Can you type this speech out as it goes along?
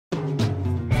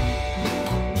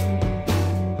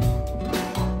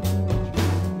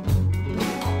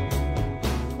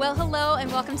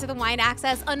welcome to the Wine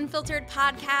Access Unfiltered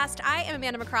podcast. I am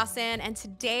Amanda McCrossin, and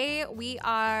today we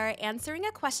are answering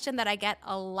a question that I get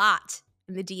a lot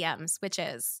in the DMs, which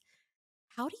is,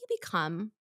 how do you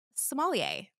become a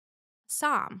sommelier,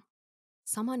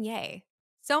 sommelier?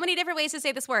 So many different ways to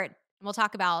say this word, and we'll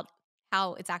talk about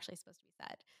how it's actually supposed to be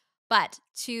said. But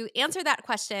to answer that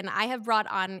question, I have brought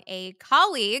on a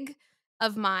colleague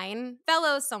of mine,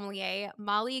 fellow sommelier,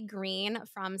 Molly Greene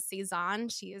from Saison.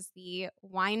 She is the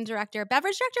wine director,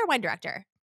 beverage director, or wine director?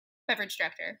 Beverage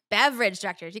director. Beverage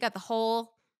director. You got the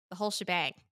whole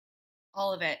shebang.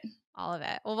 All of it. All of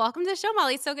it. Well, welcome to the show,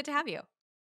 Molly. It's so good to have you.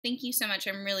 Thank you so much.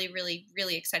 I'm really, really,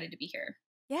 really excited to be here.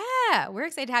 Yeah, we're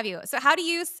excited to have you. So how do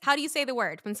you say the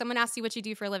word when someone asks you what you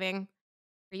do for a living?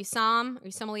 Are you Are you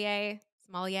sommelier?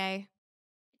 Sommelier?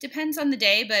 It depends on the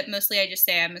day, but mostly I just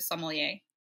say I'm a sommelier.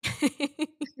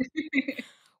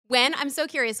 I'm so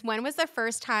curious, when was the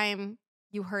first time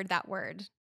you heard that word?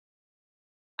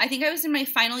 I think I was in my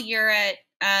final year at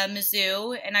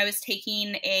Mizzou, and I was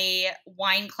taking a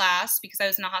wine class because I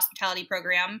was in a hospitality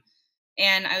program.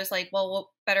 And I was like, well, what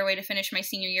better way to finish my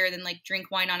senior year than like drink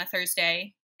wine on a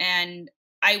Thursday? And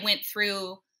I went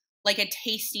through like a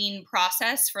tasting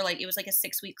process for it was like a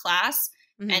 6-week class.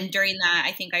 Mm-hmm. And during that,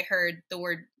 I think I heard the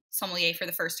word sommelier for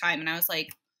the first time. And I was like,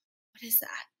 what is that?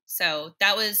 So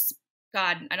that was,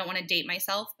 God, I don't want to date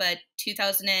myself, but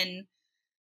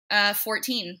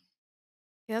 2014.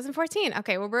 2014.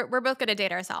 Okay, well, we're both going to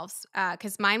date ourselves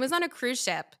because mine was on a cruise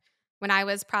ship when I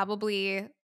was probably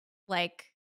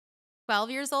like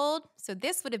 12 years old. So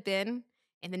this would have been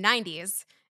in the 90s.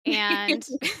 And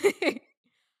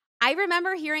I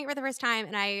remember hearing it for the first time.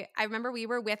 And I remember we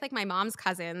were with like my mom's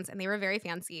cousins and they were very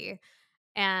fancy.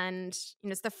 And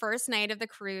it's the first night of the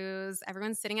cruise.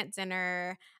 Everyone's sitting at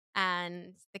dinner.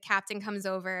 And the captain comes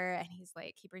over and he's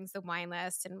like, he brings the wine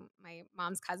list. And my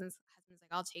mom's cousin's like,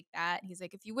 I'll take that. And he's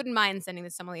like, if you wouldn't mind sending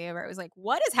this sommelier over. It was like,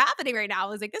 what is happening right now? I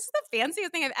was like, this is the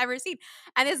fanciest thing I've ever seen.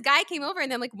 And this guy came over and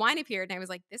then like wine appeared. And I was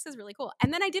like, this is really cool.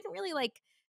 And then I didn't really like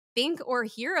think or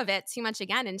hear of it too much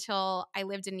again until I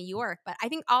lived in New York. But I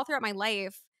think all throughout my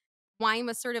life, wine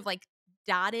was sort of like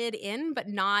dotted in, but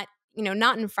not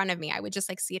in front of me. I would just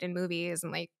like see it in movies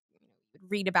and like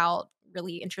read about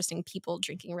really interesting people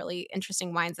drinking really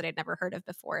interesting wines that I'd never heard of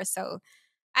before. So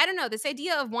I don't know. This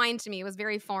idea of wine to me was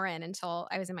very foreign until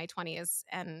I was in my 20s.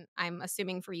 And I'm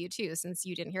assuming for you too, since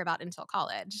you didn't hear about it until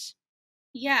college.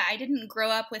 Yeah, I didn't grow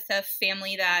up with a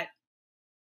family that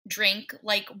drank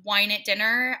like wine at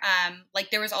dinner.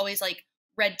 Like there was always like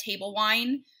red table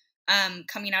wine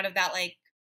coming out of that like,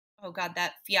 oh God,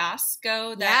 that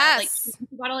fiasco that like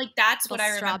bottle, like that's what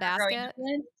I remember growing up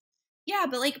with. Yeah,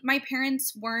 but like my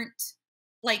parents weren't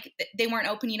like they weren't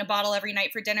opening a bottle every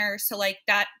night for dinner, so like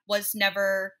that was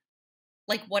never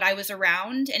like what I was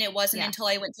around. And it wasn't until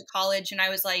I went to college and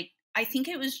I was like, I think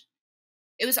it was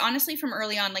honestly from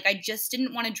early on, like I just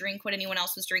didn't want to drink what anyone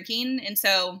else was drinking. And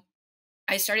so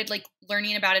I started like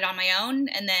learning about it on my own.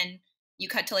 And then you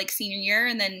cut to like senior year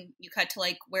and then you cut to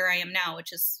like where I am now,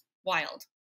 which is wild.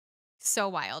 So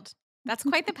wild. That's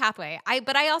quite the pathway.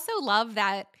 But I also love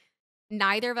that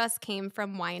neither of us came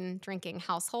from wine drinking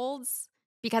households,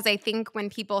 because I think when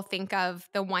people think of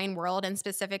the wine world and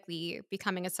specifically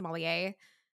becoming a sommelier,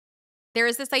 there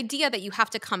is this idea that you have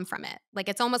to come from it. Like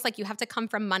it's almost like you have to come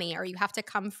from money or you have to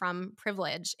come from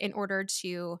privilege in order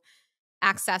to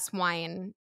access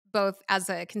wine, both as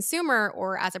a consumer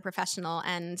or as a professional.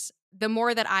 And the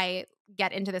more that I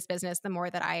get into this business, the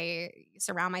more that I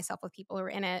surround myself with people who are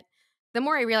in it, the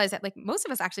more I realize that like most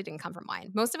of us actually didn't come from wine.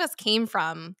 Most of us came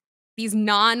from these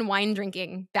non-wine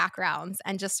drinking backgrounds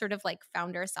and just sort of like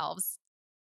found ourselves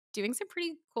doing some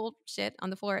pretty cool shit on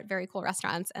the floor at very cool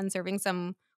restaurants and serving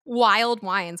some wild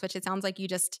wines, which it sounds like you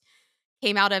just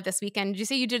came out of this weekend. Did you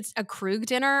say you did a Krug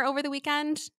dinner over the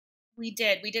weekend? We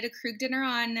did. We did a Krug dinner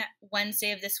on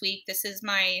Wednesday of this week.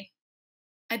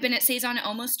 I've been at Saison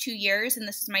almost 2 years, and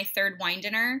this is my third wine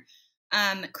dinner.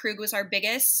 Krug was our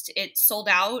biggest. It sold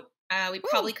out. We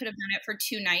probably could have done it for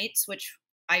 2 nights, which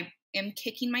I am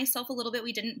kicking myself a little bit.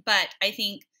 We didn't, but I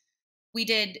think we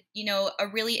did, a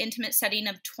really intimate setting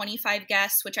of 25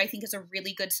 guests, which I think is a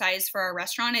really good size for our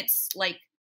restaurant. It's like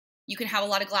you can have a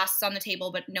lot of glasses on the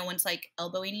table, but no one's like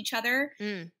elbowing each other.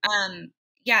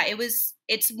 Yeah,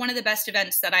 it's one of the best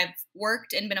events that I've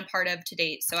worked and been a part of to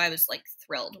date. So I was like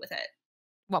thrilled with it.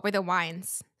 What were the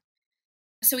wines?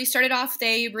 So we started off,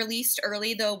 they released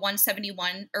early the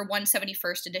 171 or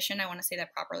 171st edition. I want to say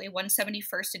that properly.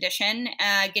 171st edition,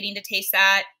 getting to taste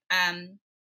that.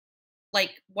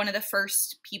 like one of the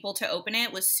first people to open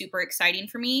it was super exciting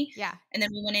for me. Yeah. And then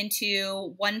we went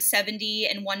into 170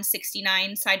 and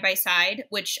 169 side by side,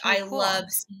 which Oh, I cool. love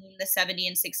seeing the 70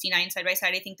 and 69 side by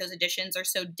side. I think those editions are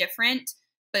so different,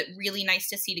 but really nice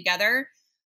to see together.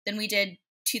 Then we did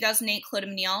 2008 Clos de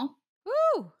Menil,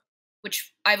 Woo!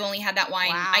 which I've only had that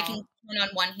wine. I can Wow. count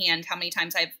on one hand how many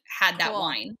times I've had that Cool.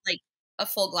 wine, like a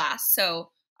full glass.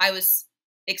 So I was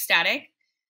ecstatic.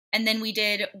 And then we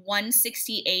did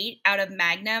 168 out of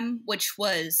Magnum, which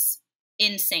was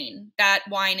insane. That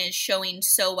wine is showing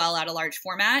so well at a large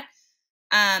format.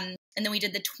 And then we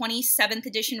did the 27th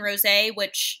edition rosé,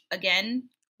 which again,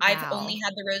 I've only Wow.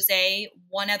 had the rosé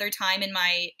one other time in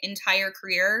my entire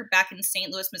career back in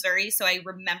St. Louis, Missouri. So I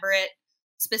remember it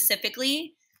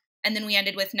specifically. And then we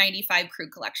ended with 95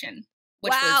 Krug Collection,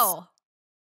 which was, Wow.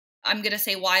 I'm going to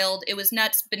say wild. It was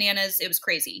nuts, bananas. It was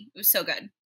crazy. It was so good.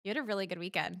 You had a really good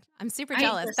weekend. I'm super I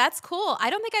jealous. just, That's cool. I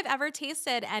don't think I've ever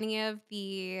tasted any of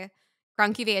the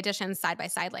Grand Cuvée editions side by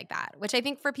side like that, which I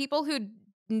think for people who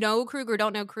know Krug or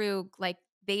don't know Krug, like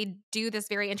they do this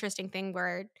very interesting thing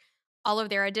where all of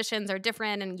their editions are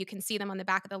different and you can see them on the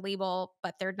back of the label,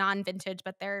 but they're non-vintage,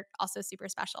 but they're also super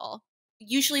special.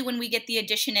 usually when we get the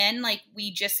addition in, like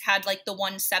we just had like the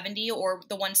 170 or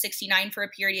the 169 for a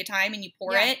period of time and you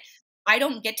pour Yeah. it. I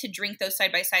don't get to drink those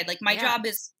side by side. Like my Yeah. job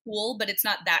is cool, but it's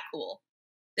not that cool.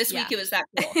 This week Yeah. it was that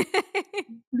cool.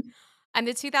 And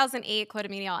the 2008 Clos de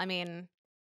Mignon, I mean,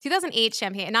 2008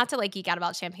 champagne, and not to like geek out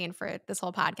about champagne for this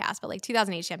whole podcast, but like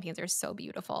 2008 champagnes are so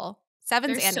beautiful.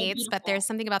 Sevens They're and so eights, but there's beautiful.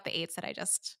 something about the eights that I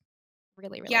just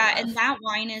really, really Yeah, and love. that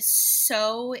wine is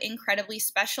so incredibly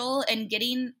special and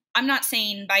getting I'm not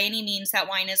saying by any means that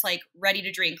wine is like ready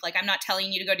to drink. Like I'm not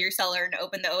telling you to go to your cellar and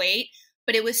open the '08,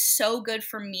 but it was so good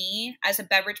for me as a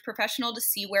beverage professional to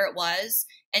see where it was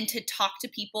and to talk to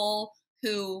people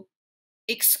who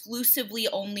exclusively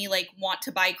only like want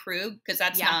to buy Krug because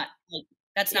Yeah.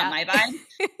 that's not Yeah. my vibe.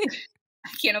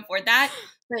 I can't afford that.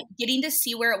 But getting to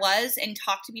see where it was and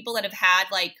talk to people that have had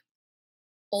like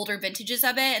older vintages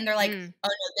of it and they're like, Mm, "Oh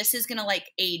no, this is going to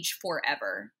like age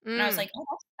forever." And I was mm. like, "Oh,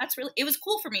 that's really it was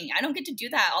cool for me. I don't get to do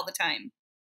that all the time."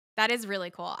 That is really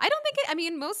cool. I don't think I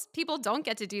mean, most people don't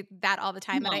get to do that all the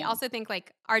time, but I No. also think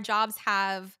like our jobs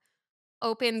have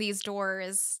opened these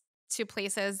doors to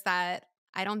places that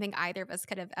I don't think either of us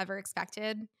could have ever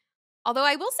expected. Although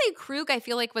I will say Krug, I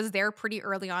feel like was there pretty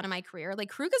early on in my career. Like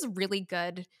Krug is really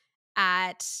good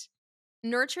at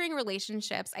nurturing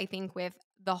relationships, I think, with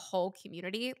the whole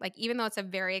community. Like even though it's a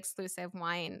very exclusive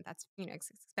wine that's, it's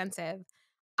expensive,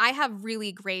 I have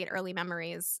really great early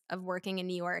memories of working in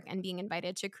New York and being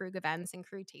invited to Krug events and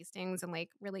Krug tastings and like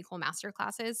really cool master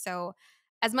classes. So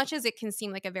as much as it can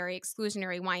seem like a very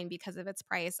exclusionary wine because of its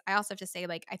price, I also have to say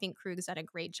like I think Krug's done a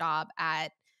great job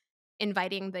at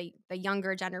inviting the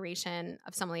younger generation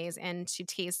of sommeliers in to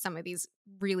taste some of these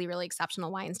really, really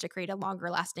exceptional wines to create a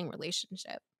longer lasting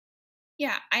relationship.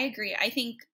 Yeah, I agree. I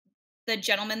think the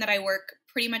gentleman that I work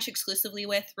pretty much exclusively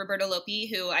with, Roberto Lopi,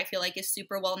 who I feel like is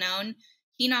super well known,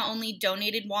 he not only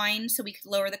donated wine so we could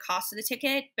lower the cost of the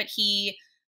ticket, but he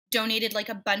donated like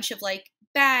a bunch of like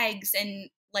bags and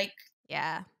like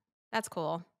Yeah, that's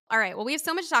cool. All right. Well, we have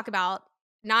so much to talk about,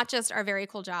 not just our very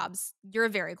cool jobs. You're a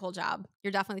very cool job.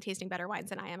 You're definitely tasting better wines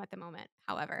than I am at the moment.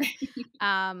 However,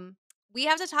 um, we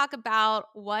have to talk about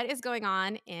what is going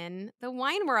on in the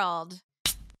wine world.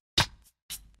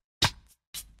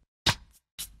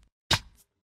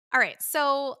 All right.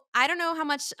 So I don't know how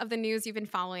much of the news you've been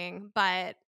following,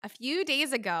 but a few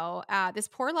days ago, this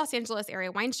poor Los Angeles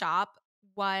area wine shop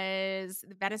was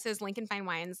Venice's Lincoln Fine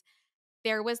Wines.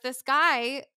 There was this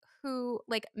guy who,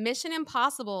 like Mission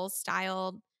Impossible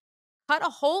styled, cut a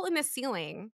hole in the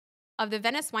ceiling of the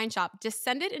Venice wine shop,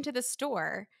 descended into the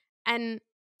store, and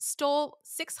stole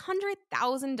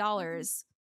 $600,000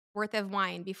 worth of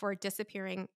wine before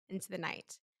disappearing into the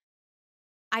night.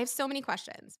 I have so many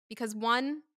questions because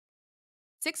one,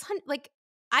 600 like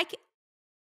I c-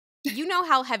 you know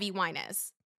how heavy wine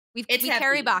is. it's We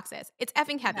carry heavy. boxes. It's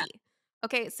effing Yeah. heavy.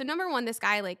 Okay, so number 1, this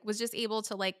guy like was just able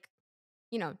to like,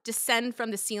 descend from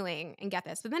the ceiling and get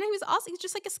this. But then he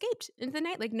just like escaped into the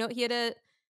night. Like no, he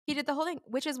did the whole thing,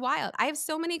 which is wild. I have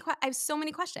so many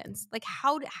questions. Like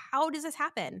how does this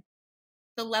happen?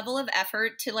 The level of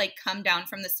effort to like come down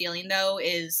from the ceiling though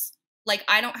is like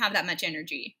I don't have that much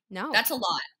energy. No. That's a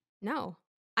lot. No.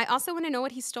 I also want to know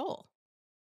what he stole.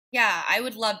 Yeah, I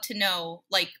would love to know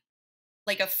like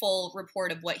a full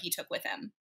report of what he took with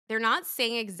him. They're not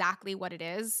saying exactly what it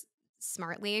is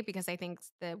smartly because I think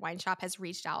the wine shop has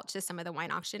reached out to some of the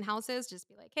wine auction houses, just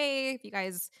be like, "Hey, if you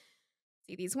guys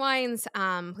see these wines,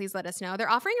 please let us know. They're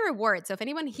offering a reward. So if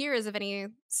anyone hears of any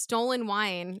stolen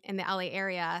wine in the LA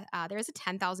area, there's a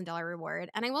 $10,000 reward.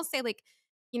 And I will say, like,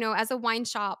 as a wine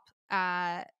shop,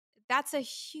 that's a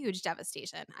huge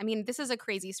devastation. I mean, this is a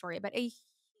crazy story, but a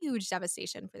huge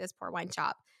devastation for this poor wine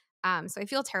shop. So I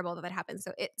feel terrible that that happened.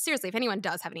 So seriously, if anyone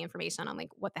does have any information on like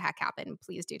what the heck happened,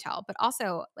 please do tell. But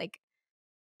also, like,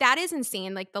 that is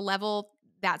insane. Like the level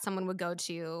that someone would go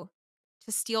to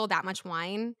steal that much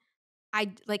wine.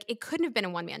 I like it couldn't have been a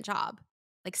one-man job.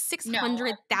 Like No,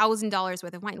 $600,000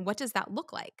 worth of wine. What does that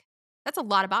look like? That's a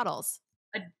lot of bottles.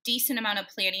 a decent amount of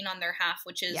planning on their half,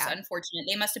 which is Yeah. unfortunate.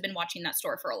 They must have been watching that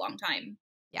store for a long time.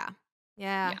 Yeah.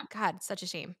 Yeah. Yeah. God, such a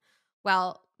shame.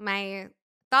 Well, my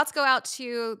thoughts go out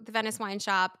to the Venice Wine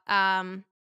Shop.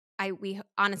 We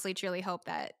honestly truly hope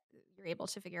that you're able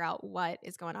to figure out what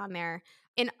is going on there.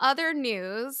 In other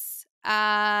news,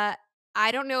 I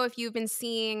don't know if you've been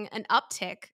seeing an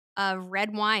uptick of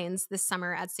red wines this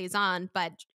summer at Saison,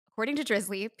 but according to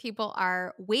Drizzly, people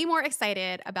are way more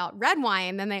excited about red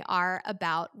wine than they are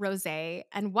about rosé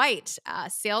and white.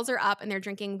 Sales are up and they're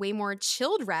drinking way more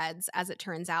chilled reds, as it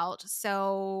turns out.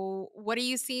 So, what are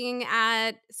you seeing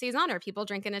at Saison? Are people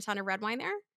drinking a ton of red wine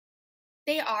there?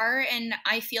 They are, and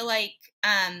I feel like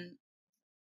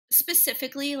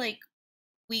specifically like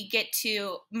we get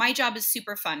to my job is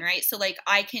super fun, right? So like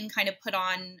I can kind of put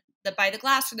on the by the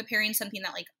glass or the pairing something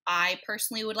that like I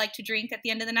personally would like to drink at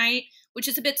the end of the night, which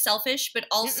is a bit selfish,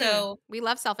 Mm-mm. We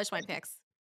love selfish wine picks.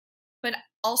 but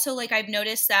also like I've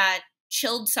noticed that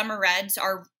chilled summer reds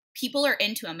are people are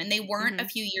into them, and they weren't a Hmm.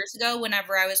 few years ago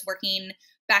whenever I was working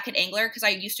back at Angler, because I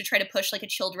used to try to push like a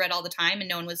chilled red all the time and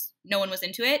no one was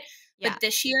into it. Yeah. But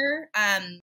this year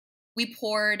we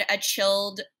poured a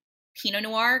chilled Pinot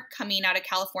Noir coming out of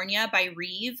California by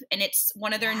Reeve, and it's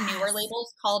one of their newer Yes.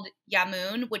 labels called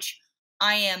Yamoon, which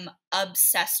I am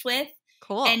obsessed with.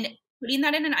 Cool. And putting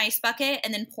that in an ice bucket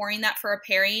and then pouring that for a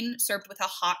pairing served with a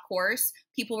hot course,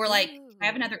 people were like, "Can I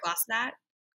have Ooh. another glass of that?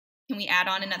 Can we add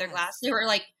on another glass?" Yes. They were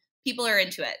like, people are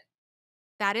into it.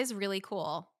 That is really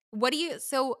cool.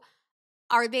 So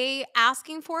are they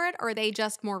asking for it or are they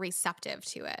just more receptive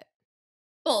to it?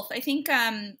 Both. I think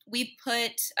we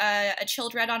put a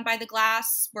chilled red on by the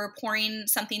glass. We're pouring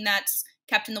something that's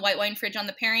kept in the white wine fridge on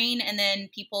the pairing, and then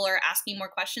people are asking more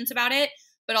questions about it.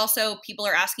 But also, people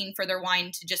are asking for their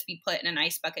wine to just be put in an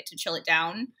ice bucket to chill it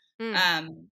down, Mm,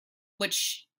 um,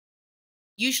 which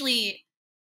usually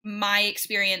my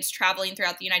experience traveling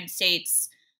throughout the United States,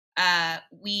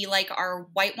 we like our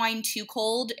white wine too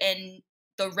cold and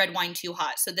the red wine too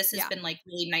hot. So this has yeah. been like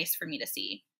really nice for me to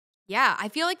see. Yeah, I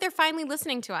feel like they're finally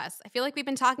listening to us. I feel like we've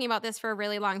been talking about this for a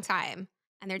really long time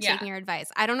and they're Yeah, taking our advice.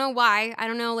 I don't know why. I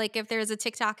don't know like if there's a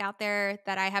TikTok out there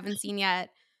that I haven't seen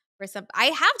yet or some I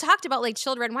have talked about like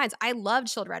chilled red wines. I love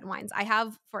chilled red wines. I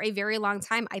have for a very long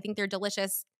time. I think they're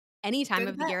delicious any they're time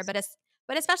the of the year, best.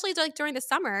 but especially like during the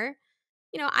summer.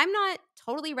 I'm not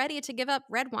totally ready to give up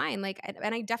red wine. Like,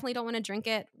 and I definitely don't want to drink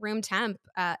it room temp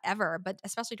ever, but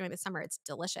especially during the summer, it's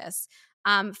delicious.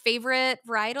 Favorite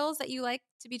varietals that you like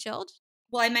to be chilled?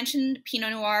 Well, I mentioned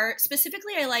Pinot Noir.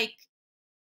 Specifically, I like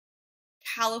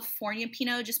California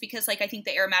Pinot just because like I think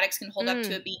the aromatics can hold up to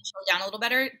Mm, it being chilled down a little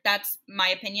better. That's my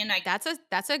opinion.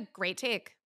 that's a great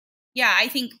take. Yeah, I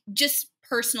think just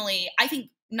personally, I think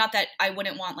not that I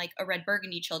wouldn't want like a red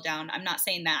burgundy chilled down. I'm not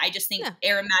saying that. I just think Yeah.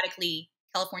 aromatically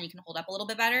California can hold up a little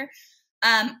bit better.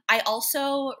 I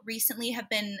also recently have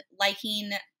been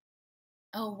liking,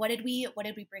 oh, what did we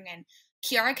bring in?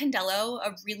 Chiara Candello,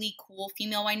 a really cool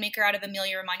female winemaker out of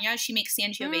Emilia Romagna. She makes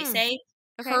Mm, Sangiovese.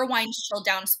 okay. Her wines chilled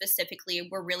down specifically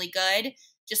were really good,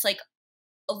 just like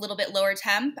a little bit lower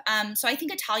temp. So I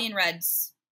think Italian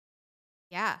reds,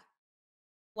 Yeah.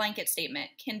 blanket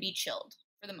statement, can be chilled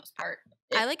for the most I part.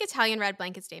 I like Italian red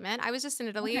blanket statement. I was just in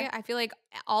Italy. Okay. I feel like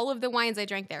all of the wines I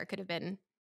drank there could have been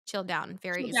chilled down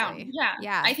very Chill down. easily. Yeah.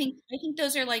 Yeah. I think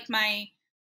those are like my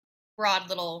broad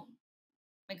little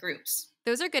my groups.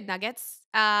 Those are good nuggets.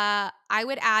 I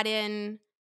would add in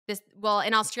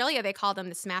in Australia, they call them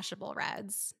the smashable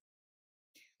reds,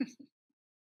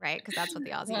 right? Because that's what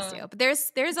the Aussies Uh, do. But there's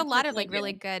a that's lot what of, they like,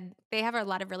 really do. good they have a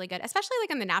lot of really good especially,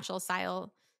 like, on the natural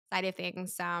style side of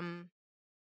things,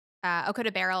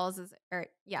 Okota Barrels is or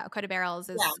yeah, Okota Barrels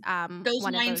Yeah. is, Those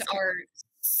one of wines those ki are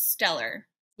stellar.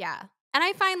 yeah. And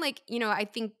I find, like, I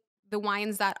think the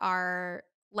wines that are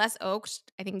less oaked,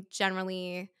 I think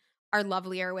generally are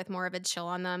lovelier with more of a chill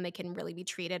on them. They can really be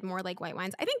treated more like white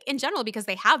wines. I think in general because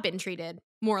they have been treated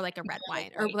more like a red More like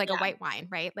wine or white. like a Yeah. white wine,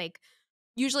 right? Like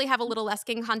usually have a little less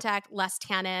skin contact, less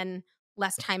tannin,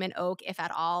 less time in oak, if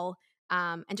at all,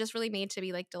 and just really made to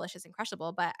be like delicious and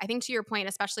crushable. But I think to your point,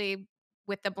 especially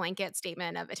with the blanket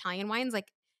statement of Italian wines,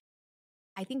 like,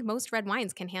 I think most red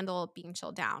wines can handle being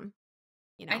chilled down,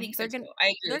 you I know? think so too. I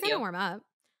agree They're with gonna you. warm up.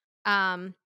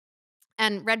 Um,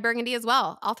 and red Burgundy as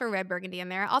well. I'll throw red Burgundy in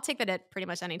there. I'll take that at pretty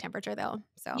much any temperature though,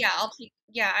 so.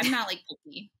 Yeah, I'm not like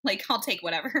picky. Like I'll take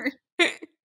whatever.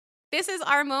 This is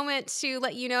our moment to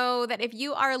let you know that if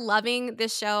you are loving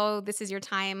this show, this is your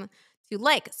time to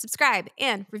like, subscribe,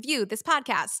 and review this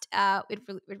podcast. It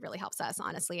really helps us,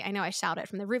 honestly. I know I shout it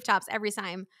from the rooftops every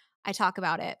time I talk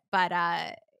about it,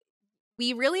 but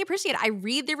we really appreciate it. I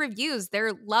read the reviews.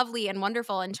 They're lovely and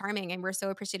wonderful and charming, and we're so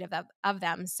appreciative of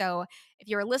them. So if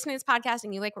you're listening to this podcast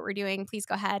and you like what we're doing, please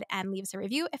go ahead and leave us a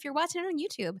review. If you're watching it on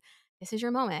YouTube, this is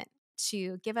your moment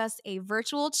to give us a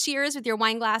virtual cheers with your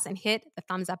wine glass and hit the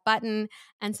thumbs up button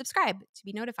and subscribe to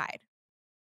be notified.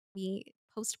 We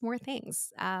post more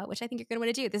things, which I think you're going to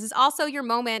want to do. This is also your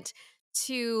moment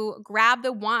to grab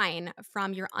the wine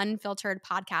from your Unfiltered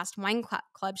podcast wine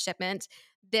club shipment.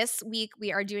 This week,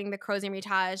 we are doing the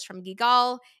Crozes-Hermitage from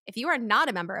Guigal. If you are not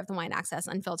a member of the Wine Access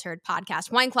Unfiltered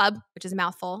podcast wine club, which is a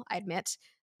mouthful, I admit,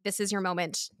 this is your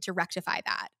moment to rectify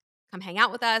that. Come hang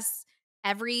out with us.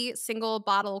 Every single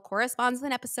bottle corresponds with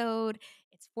an episode.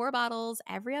 It's 4 bottles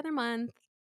every other month.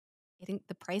 I think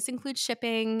the price includes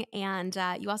shipping, and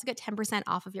you also get 10%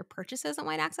 off of your purchases at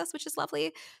Wine Access, which is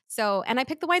lovely. So, and I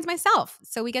pick the wines myself.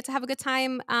 So we get to have a good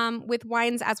time with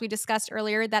wines, as we discussed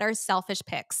earlier, that are selfish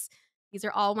picks. These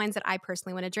are all wines that I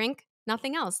personally want to drink,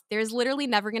 nothing else. There's literally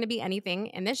never going to be anything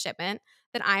in this shipment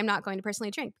that I'm not going to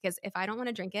personally drink, because if I don't want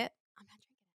to drink it, I'm not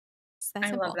drinking it. It's that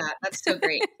I love simple. that. That's so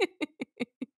great.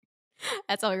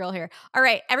 That's all we roll here. All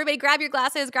right, everybody grab your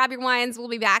glasses, grab your wines. We'll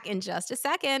be back in just a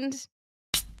second.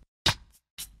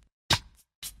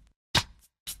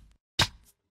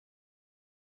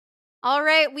 All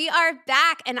right, we are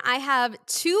back, and I have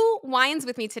 2 wines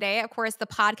with me today. Of course, the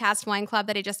podcast wine club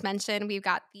that I just mentioned. We've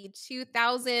got the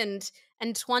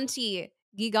 2020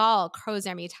 Guigal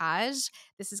Crozes-Hermitage.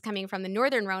 This is coming from the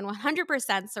Northern Rhone, 100%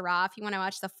 Syrah. If you want to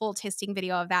watch the full tasting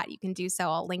video of that, you can do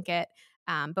so. I'll link it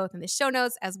both in the show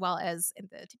notes as well as in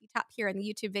the tippy top here in the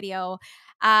YouTube video.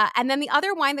 And then the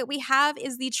other wine that we have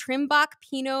is the Trimbach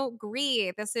Pinot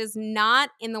Gris. This is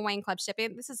not in the wine club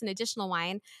shipping. This is an additional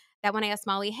wine that when I asked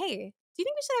Molly, hey, do you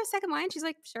think we should have a second wine? She's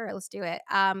like, sure, let's do it.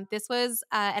 This was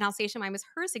an Alsatian wine, was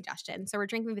her suggestion. So we're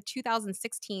drinking the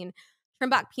 2016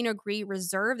 Trimbach Pinot Gris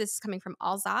Reserve. This is coming from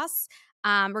Alsace.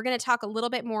 We're going to talk a little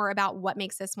bit more about what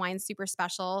makes this wine super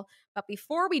special. But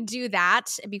before we do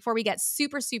that, before we get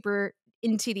super, super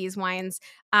into these wines,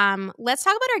 let's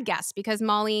talk about our guests, because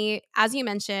Molly, as you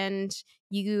mentioned,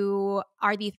 you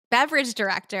are the beverage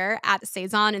director at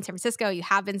Saison in San Francisco. You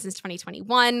have been since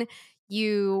 2021.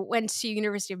 You went to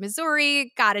University of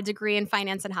Missouri, got a degree in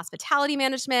finance and hospitality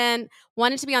management,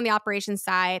 wanted to be on the operations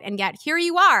side, and yet here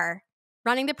you are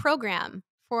running the program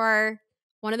for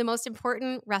one of the most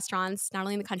important restaurants, not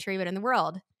only in the country, but in the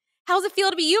world. How's it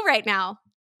feel to be you right now?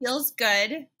 Feels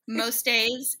good. Most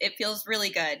days it feels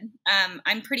really good.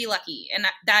 I'm pretty lucky, and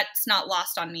that's not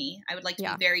lost on me. I would like to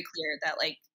be very clear that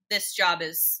like this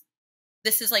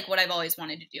is like what I've always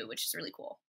wanted to do, which is really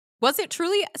cool. Was it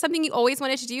truly something you always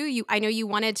wanted to do? I know you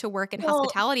wanted to work in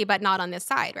hospitality, but not on this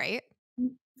side, right?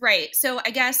 Right. So I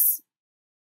guess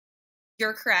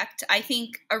you're correct. I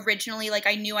think originally, like,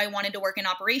 I knew I wanted to work in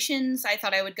operations. I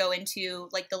thought I would go into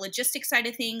like the logistics side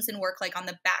of things and work like on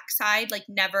the back side, like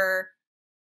never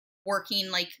working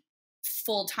like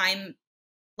full time,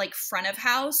 like front of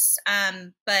house.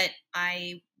 But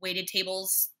I waited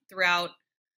tables throughout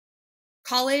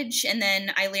college, and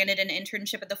then I landed an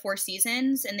internship at the Four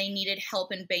Seasons, and they needed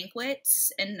help in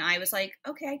banquets, and I was like,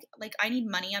 okay, like I need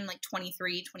money. I'm like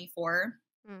 23, 24.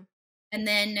 And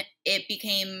then it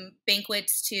became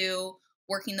banquets to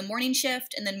working the morning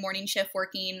shift, and then morning shift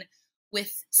working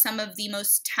with some of the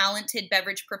most talented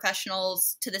beverage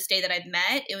professionals to this day that I've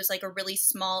met. It was like a really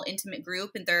small, intimate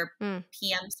group in their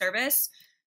PM service.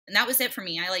 And that was it for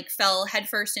me. I like fell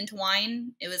headfirst into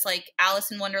wine. It was like Alice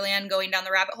in Wonderland going down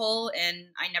the rabbit hole, and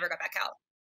I never got back out.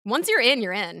 Once you're in,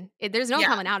 you're in. There's no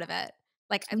coming out of it.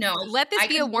 Like, no, let this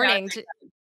be a warning.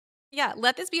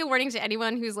 Let this be a warning to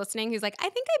anyone who's listening who's like, I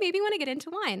think I maybe want to get into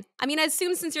wine. I mean, I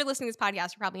assume since you're listening to this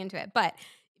podcast, you're probably into it. But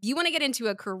if you want to get into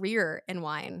a career in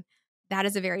wine, that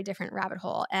is a very different rabbit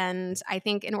hole. And I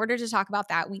think in order to talk about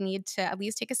that, we need to at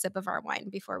least take a sip of our wine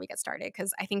before we get started,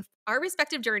 because I think our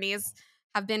respective journeys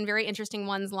have been very interesting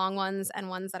ones, long ones, and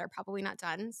ones that are probably not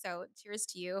done. So cheers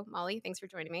to you, Molly. Thanks for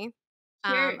joining me.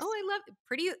 Cheers. I love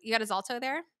pretty. You got a Zalto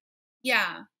there?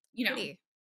 Yeah. You know, pretty.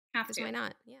 have to. Why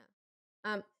not?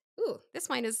 Yeah. Ooh, this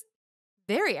wine is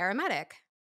very aromatic.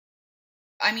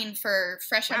 I mean, for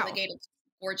fresh out of the gate, it's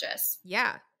gorgeous.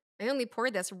 Yeah. I only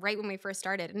poured this right when we first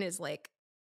started, and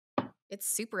it's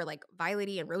super like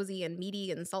violety and rosy and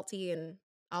meaty and salty and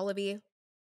olivey.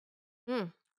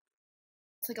 Mm.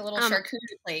 It's like a little Um,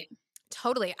 charcuterie plate.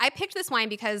 totally. I picked this wine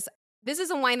because this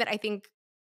is a wine that I think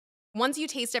once you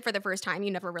taste it for the first time,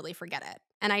 you never really forget it.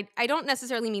 And I don't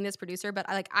necessarily mean this producer, but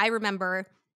I remember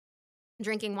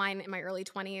drinking wine in my early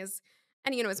 20s.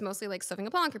 And, it's mostly like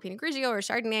Sauvignon Blanc or Pinot Grigio or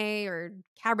Chardonnay or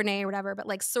Cabernet or whatever. But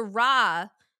like Syrah,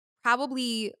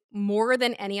 probably more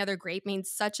than any other grape, made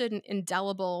such an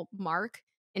indelible mark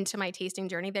into my tasting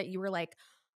journey that you were like,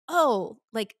 oh,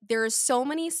 like there are so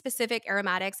many specific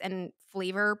aromatics and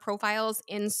flavor profiles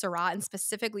in Syrah, and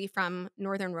specifically from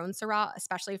Northern Rhone Syrah,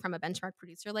 especially from a benchmark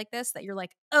producer like this, that you're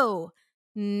like, oh,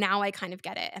 now I kind of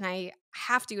get it. And I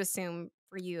have to assume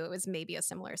for you, it was maybe a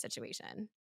similar situation.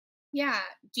 Yeah.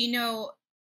 Do you know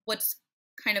what's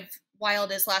kind of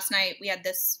wild is last night we had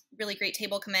this really great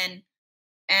table come in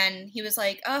and he was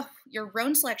like, "Oh, your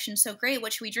Rhone selection's so great.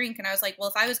 What should we drink?" And I was like, "Well,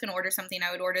 if I was going to order something,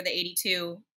 I would order the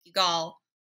 82 Guigal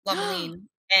Crozes-Hermitage."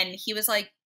 And he was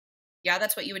like, "Yeah,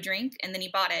 that's what you would drink." And then he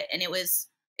bought it and it was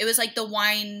like the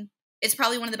wine, it's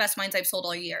probably one of the best wines I've sold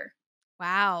all year.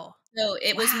 Wow. So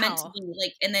it was meant to Wow. be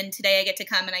like, and then today I get to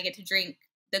come and I get to drink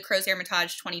the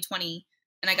Crozes-Hermitage 2020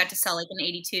 and I got to sell like an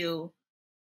 82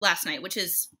 last night, which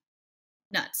is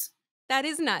nuts. That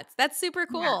is nuts. That's super Yeah.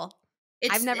 cool.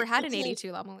 I've It's never had an it's like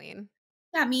 82 Lamoline.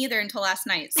 yeah, me either until last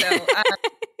night. So,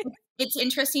 it's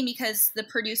interesting because the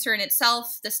producer in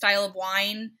itself, the style of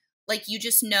wine, like, you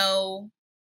just know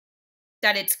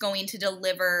that it's going to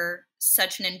deliver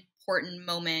such an important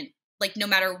moment, like, no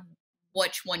matter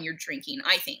which one you're drinking,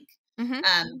 I think.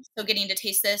 Mhm. So getting to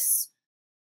taste this,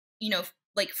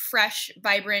 like, fresh,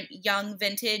 vibrant, young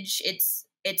vintage, it's,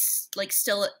 like,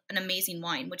 still an amazing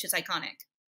wine, which is iconic.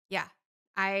 Yeah.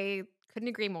 I couldn't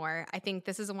agree more. I think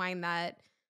this is a wine that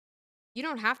you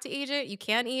don't have to age it. You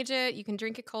can age it. You can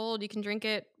drink it cold. You can drink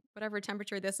it whatever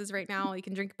temperature this is right now. You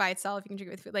can drink it by itself. You can drink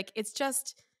it with food. Like it's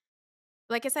just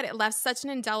like I said, it left such an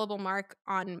indelible mark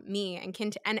on me and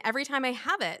and every time I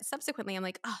have it subsequently, I'm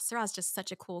like, oh, Syrah is just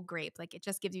such a cool grape. Like it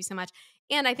just gives you so much.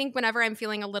 And I think whenever I'm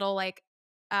feeling a little like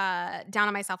down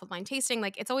on myself with wine tasting,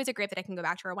 like it's always a grape that I can go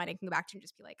back to, or wine I can go back to and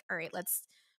just be like, all right, let's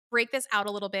break this out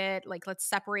a little bit. Like let's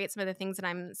separate some of the things that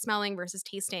I'm smelling versus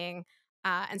tasting.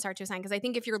 And start to assign. Because I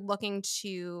think if you're looking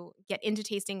to get into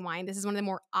tasting wine, this is one of the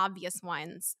more obvious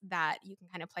ones that you can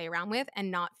kind of play around with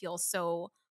and not feel so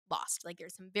lost. Like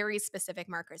there's some very specific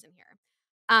markers in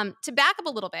here. To back up a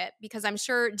little bit, because I'm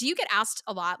sure, do you get asked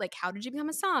a lot, like, how did you become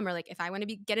a som? Or like, if I want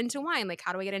to get into wine, like,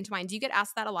 how do I get into wine? Do you get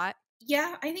asked that a lot?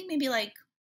 Yeah, I think maybe, like,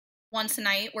 once a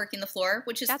night working the floor,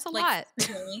 which is, That's a like, lot.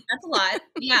 frequently. That's a lot.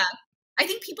 Yeah. I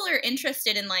think people are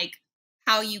interested in, like,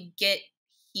 how you get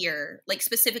here. Like,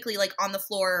 specifically, like, on the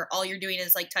floor, all you're doing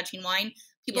is, like, touching wine.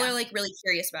 People Yeah. are, like, really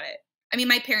curious about it. I mean,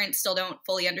 my parents still don't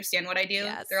fully understand what I do.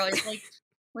 Yes. They're always like,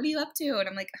 "What are you up to?" And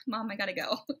I'm like, "Mom, I gotta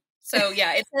go." So,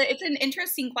 yeah, it's an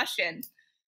interesting question.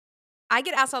 I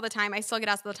get asked all the time. I still get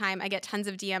asked all the time. I get tons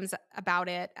of DMs about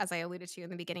it, as I alluded to in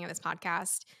the beginning of this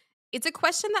podcast. It's a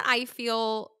question that I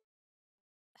feel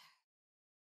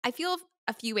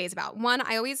a few ways about. One,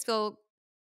 I always feel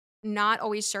not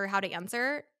always sure how to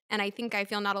answer. And I think I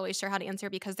feel not always sure how to answer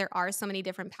because there are so many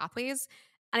different pathways.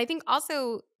 And I think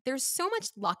also there's so much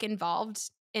luck involved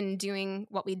in doing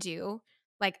what we do.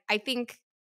 Like, I think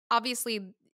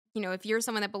obviously, if you're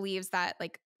someone that believes that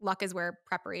like luck is where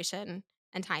preparation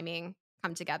and timing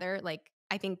come together, like,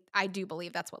 I think I do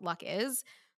believe that's what luck is.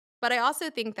 But I also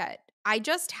think that I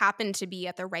just happen to be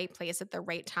at the right place at the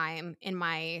right time in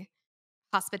my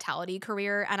hospitality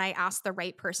career, and I asked the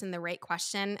right person the right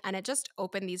question, and it just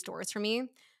opened these doors for me.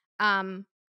 Um,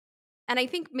 and I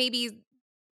think maybe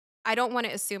I don't want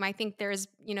to assume. I think there's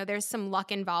some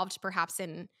luck involved perhaps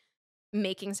in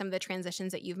making some of the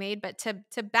transitions that you've made, but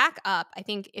to back up, I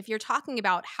think if you're talking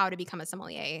about how to become a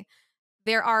sommelier,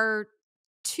 there are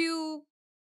two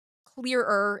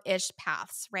clearer-ish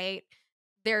paths, right?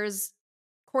 There's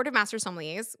Court of Master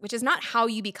Sommeliers, which is not how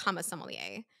you become a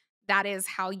sommelier. That is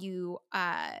how you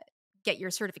get your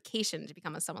certification to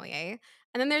become a sommelier.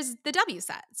 And then there's the W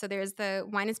set. So there's the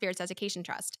Wine and Spirits Education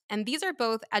Trust. And these are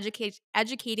both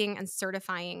educating and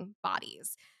certifying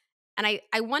bodies. And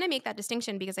I want to make that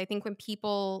distinction because I think when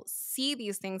people see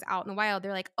these things out in the wild,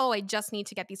 they're like, oh, I just need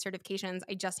to get these certifications.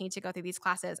 I just need to go through these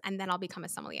classes and then I'll become a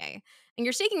sommelier. And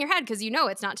you're shaking your head because you know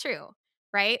it's not true,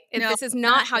 right? No, This is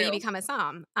not not how you true. become a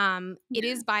som. It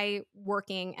Yeah. is by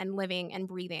working and living and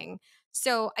breathing.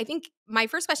 So I think my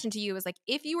first question to you is like,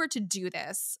 if you were to do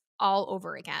this all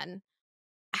over again,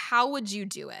 how would you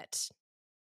do it?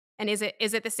 And is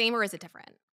it the same or is it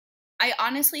different? I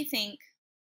honestly think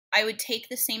I would take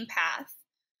the same path,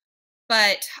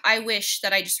 but I wish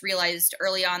that I just realized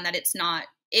early on that it's not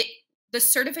it. The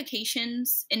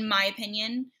certifications, in my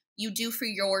opinion, you do for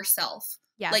yourself.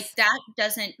 Like Yes. that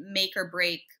doesn't make or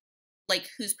break like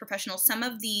who's professional. Some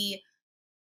of the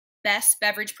best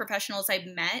beverage professionals I've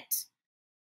met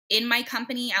in my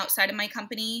company, outside of my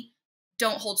company,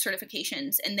 don't hold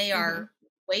certifications, and they Mhm. are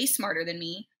way smarter than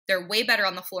me. They're way better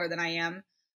on the floor than I am,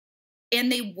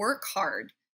 and they work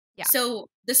hard. Yeah. So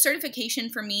the certification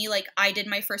for me, like I did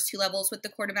my first 2 levels with the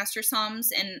Quartermaster Somms,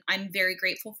 and I'm very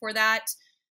grateful for that.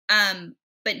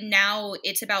 But now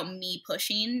it's about me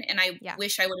pushing, and I Yeah.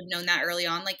 wish I would have known that early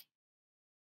on. Like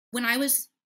when I was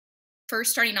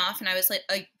first starting off, and I was like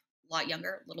a lot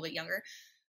younger, a little bit younger,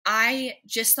 I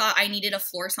just thought I needed a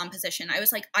floor som position. I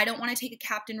was like, I don't want to take a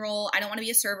captain role. I don't want to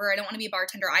be a server. I don't want to be a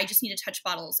bartender. I just need to touch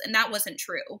bottles. And that wasn't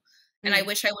true. And I Mm.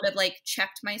 wish I would have like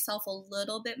checked myself a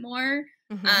little bit more.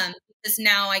 Mhm. Because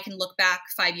now I can look back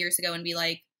 5 years ago and be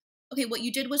like, okay, what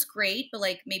you did was great, but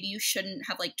like maybe you shouldn't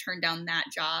have like turned down that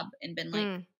job and been like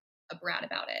Mm. a brat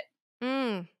about it.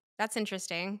 Mm. That's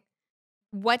interesting.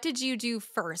 What did you do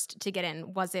first to get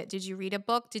in? Did you read a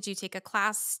book? Did you take a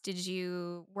class? Did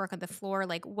you work on the floor?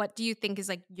 Like, what do you think is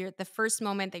like the first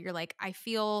moment that you're like, I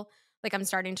feel like I'm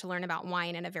starting to learn about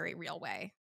wine in a very real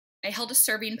way? I held a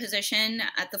serving position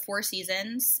at the Four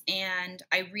Seasons, and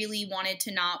I really wanted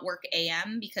to not work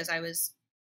AM because I was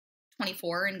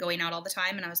 24 and going out all the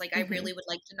time. And I was like, I Mhm. really would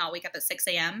like to not wake up at 6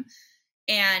 a.m.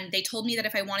 And they told me that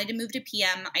if I wanted to move to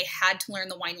PM, I had to learn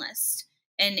the wine list.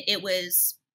 And it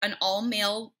was an all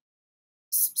male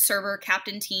server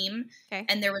captain team. Okay.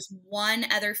 And there was one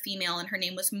other female, and her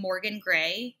name was Morgan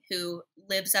Gray, who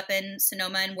lives up in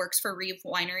Sonoma and works for Reeve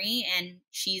Winery. And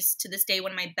she's to this day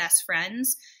one of my best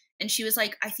friends. And she was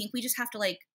like, I think we just have to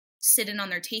like sit in on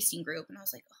their tasting group. And I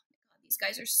was like, oh my God, these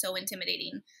guys are so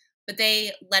intimidating. But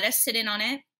they let us sit in on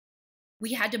it.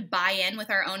 We had to buy in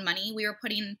with our own money. We were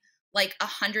putting like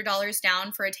 $100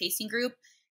 down for a tasting group.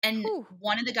 And Whew.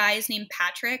 one of the guys named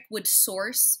Patrick would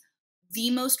source the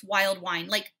most wild wine.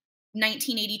 Like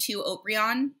 1982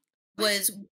 Obrion What?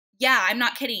 was, yeah, I'm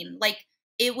not kidding. Like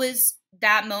it was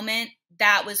that moment.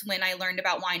 That was when I learned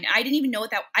about wine. I didn't even know what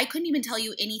that, I couldn't even tell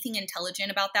you anything intelligent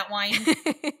about that wine the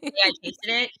day I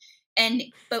tasted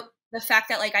it. But the fact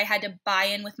that like I had to buy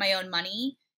in with my own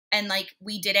money, and like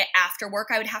we did it after work,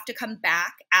 I would have to come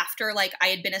back after like I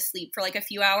had been asleep for like a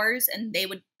few hours, and they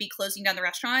would be closing down the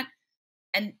restaurant.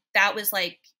 And that was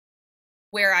like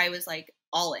where I was like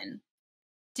all in.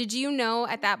 Did you know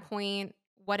at that point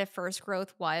what a first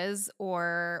growth was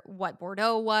or what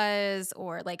Bordeaux was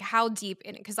or like how deep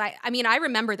in it? Because I mean, I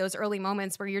remember those early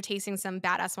moments where you're tasting some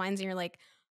badass wines and you're like,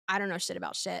 I don't know shit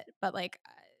about shit, but like,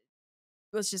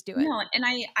 let's just do it. No, and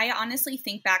I honestly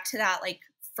think back to that like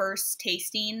first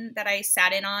tasting that I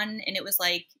sat in on, and it was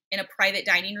like in a private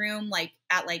dining room like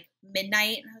at like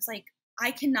midnight, and I was like,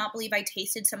 I cannot believe I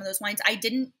tasted some of those wines.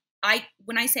 I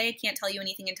when I say I can't tell you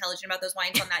anything intelligent about those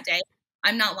wines on that day,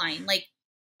 I'm not lying. Like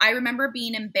I remember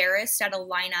being embarrassed at a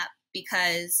lineup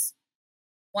because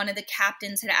one of the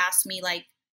captains had asked me like,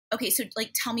 okay, so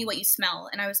like tell me what you smell.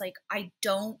 And I was like, I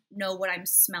don't know what I'm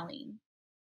smelling.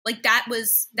 Like that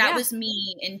Yeah. was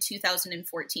me in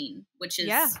 2014, which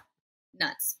Yeah. is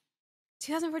nuts.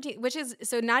 2014, which is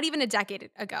so not even a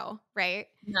decade ago, right?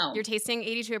 You're No. tasting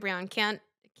 82 Brion, can't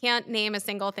name a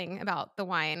single thing about the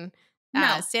wine.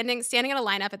 No. Standing at a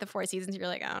lineup at the Four Seasons, you're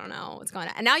like, I don't know what's going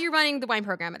on. And now you're running the wine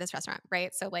program at this restaurant,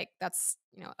 right? So like that's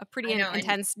a pretty I know, and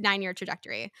intense 9-year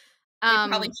trajectory. they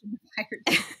probably Um, should have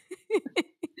hired me.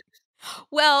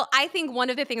 well, I think one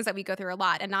of the things that we go through a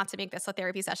lot, and not to make this a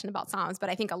therapy session about Psalms, but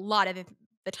I think a lot of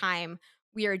the time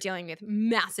we are dealing with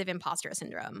massive imposter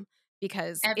syndrome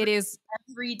because Every it is.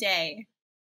 every day.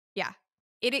 Yeah.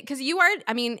 Because you are,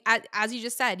 I mean, as you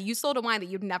just said, you sold a wine that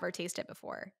you'd never tasted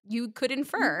before. You could Mhm.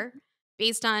 infer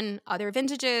based on other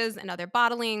vintages and other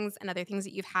bottlings and other things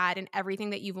that you've had and everything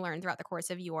that you've learned throughout the course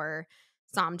of your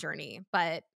Somm journey.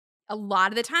 But a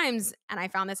lot of the times, and I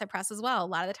found this at press as well, a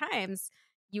lot of the times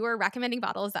you are recommending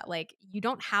bottles that like you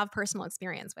don't have personal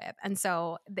experience with. And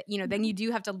so, then Mhm. you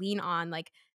do have to lean on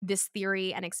like this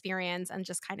theory and experience and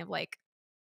just kind of like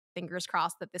fingers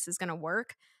crossed that this is going to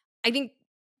work. I think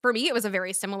for me it was a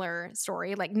very similar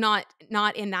story, like not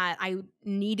in that I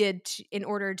needed to, in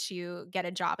order to get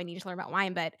a job I needed to learn about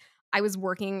wine, but I was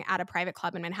working at a private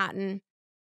club in Manhattan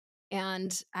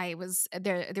and I was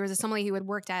there was a sommelier who had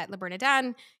worked at Le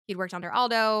Bernardin, he'd worked under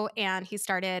Aldo and he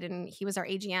started and he was our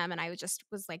AGM and I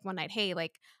was like one night, "Hey,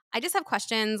 like I just have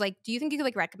questions, like do you think you could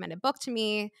like recommend a book to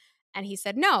me?" And he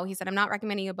said, "No." He said, "I'm not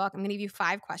recommending you a book. I'm going to give you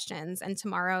 5 questions and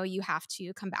tomorrow you have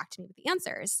to come back to me with the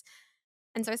answers."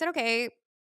 And so I said, "Okay."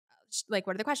 like,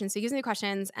 what are the questions? So he gives me the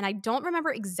questions, and I don't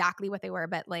remember exactly what they were,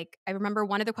 but, like, I remember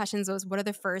one of the questions was, what are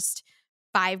the first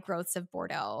 5 growths of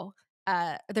Bordeaux?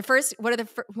 What are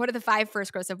the 5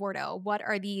 first growths of Bordeaux? What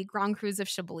are the Grand Crus of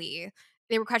Chablis?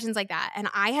 They were questions like that, and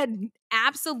I had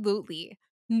absolutely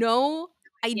no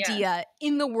Yeah. idea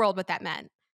in the world what that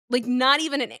meant. Like, not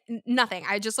even nothing.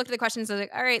 I just looked at the questions, I was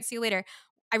like, "All right, see you later."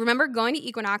 I remember going to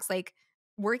Equinox, like,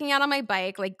 working out on my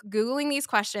bike, like, Googling these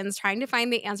questions, trying to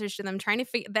find the answers to them, trying to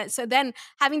figure that, so then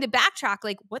having to backtrack,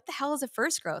 like, what the hell is a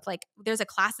first growth? Like, there's a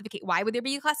classification. Why would there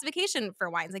be a classification for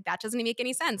wines? Like, that doesn't even make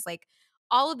any sense. Like,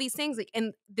 all of these things, like,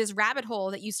 and this rabbit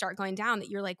hole that you start going down, that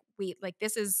you're like, wait, like,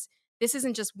 this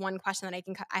isn't just one question that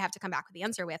I have to come back with the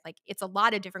answer with. Like, it's a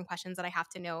lot of different questions that I have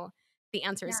to know the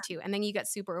answers Yeah. to. And then you get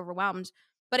super overwhelmed.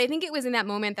 But I think it was in that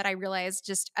moment that I realized,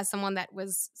 just as someone that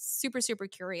was super, super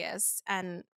curious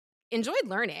and enjoyed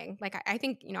learning. Like, I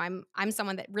think, I'm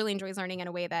someone that really enjoys learning in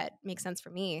a way that makes sense for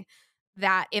me,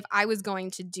 that if I was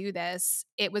going to do this,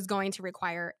 it was going to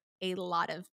require a lot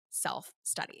of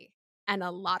self-study and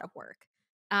a lot of work.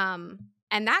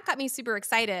 And that got me super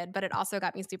excited, but it also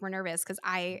got me super nervous because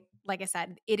like I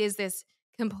said, it is this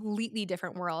completely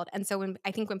different world. And so when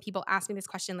people ask me this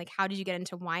question, like, how did you get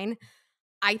into wine?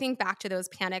 I think back to those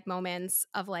panic moments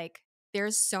of, like,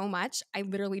 there's so much. I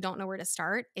literally don't know where to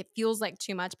start. It feels like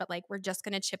too much, but, like, we're just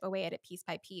going to chip away at it piece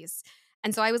by piece.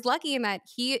 And so I was lucky in that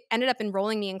he ended up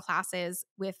enrolling me in classes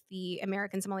with the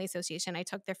American Sommelier Association. I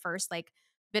took their first, like,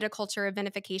 viticulture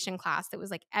vinification class that was,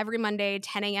 like, every Monday,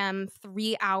 10 a.m.,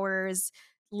 3 hours,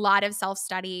 lot of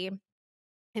self-study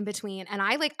in between. And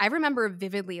I remember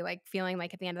vividly, like, feeling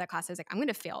like at the end of that class, I was like, I'm going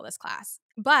to fail this class.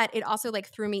 But it also, like,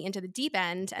 threw me into the deep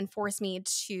end and forced me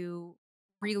to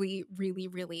really, really,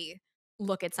 really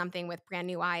look at something with brand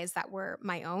new eyes that were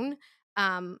my own.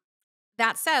 Um,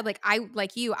 that said, like, I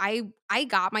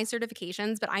got my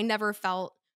certifications, but I never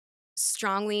felt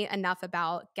strongly enough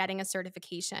about getting a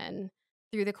certification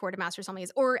through the Court of Master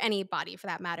Sommeliers, or any body for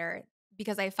that matter,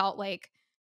 because I felt like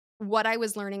what I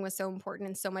was learning was so important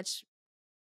and so much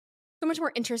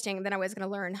more interesting than I was going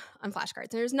to learn on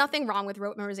flashcards. And there's nothing wrong with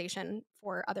rote memorization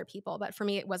for other people, but for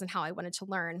me, it wasn't how I wanted to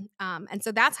learn. And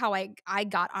so that's how I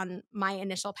got on my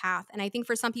initial path. And I think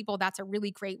for some people, that's a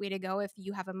really great way to go if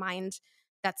you have a mind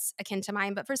that's akin to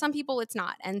mine. But for some people, it's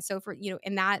not. And so for,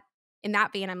 in that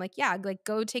vein, I'm like, yeah, like,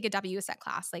 go take a WSET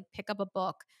class, like, pick up a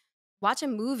book, watch a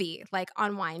movie, like,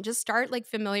 on wine. Just start, like,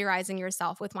 familiarizing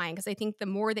yourself with wine, because I think the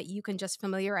more that you can just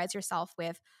familiarize yourself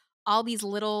with all these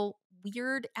little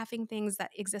weird effing things that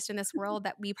exist in this world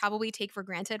that we probably take for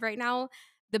granted right now,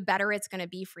 the better it's going to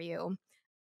be for you.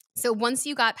 So once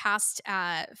you got past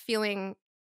feeling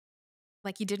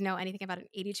like you didn't know anything about an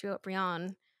 82 Haut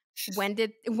Briand, when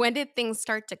did things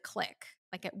start to click?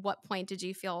 Like, at what point did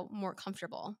you feel more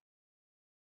comfortable?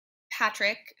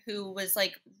 Patrick, who was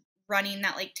like running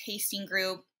that like tasting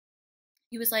group,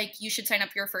 he was like, you should sign up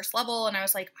for your first level. And I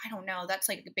was like, I don't know. That's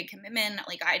like a big commitment.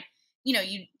 Like,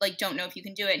 you like don't know if you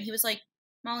can do it. And he was like,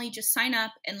 Molly, just sign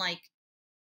up. And like,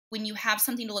 when you have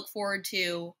something to look forward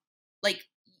to, like,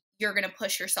 you're going to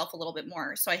push yourself a little bit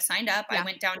more. So I signed up. I Yeah.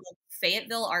 went down to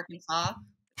Fayetteville, Arkansas,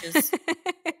 which is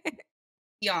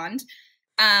beyond.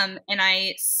 And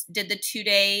I did the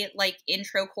 2-day like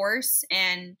intro course,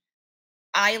 and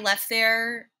I left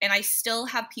there, and I still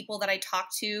have people that I talk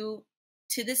to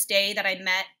this day that I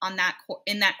met on that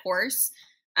in that course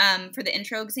for the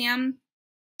intro exam.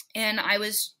 And I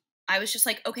was just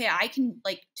like, okay, I can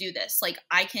like do this. Like,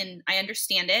 I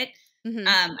understand it. Mhm.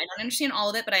 I don't understand all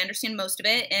of it, but I understand most of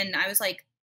it. And I was like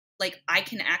I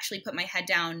can actually put my head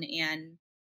down and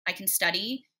I can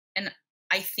study, and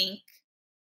I think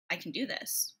I can do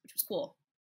this, which was cool.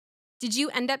 Did you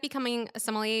end up becoming a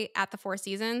sommelier at the Four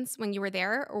Seasons when you were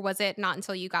there, or was it not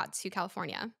until you got to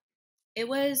California? I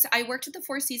worked at the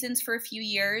Four Seasons for a few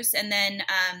years, and then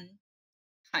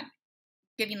I'm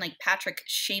giving like Patrick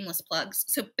shameless plugs.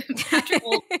 So Patrick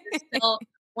Wolf is still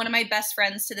one of my best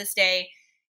friends to this day.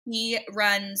 He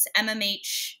runs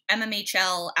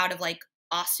MMHL out of like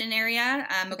Austin area,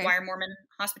 Okay. McGuire Mormon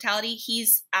Hospitality.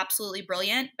 He's absolutely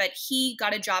brilliant, but he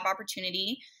got a job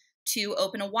opportunity to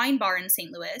open a wine bar in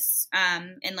St. Louis,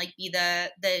 and like be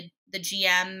the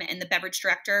GM and the beverage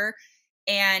director.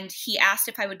 And he asked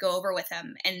if I would go over with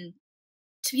him. And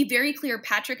to be very clear,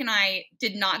 Patrick and I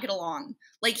did not get along.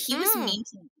 Like, he was Mm. mean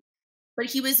to me, but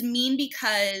he was mean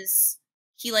because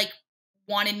he like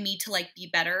wanted me to like be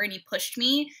better, and he pushed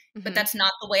me, but Mhm. that's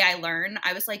not the way I learn.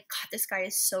 I was like, God, this guy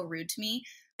is so rude to me.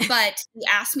 But he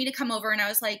asked me to come over, and I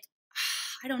was like,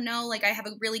 I don't know. Like, I have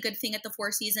a really good thing at the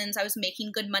Four Seasons. I was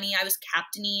making good money. I was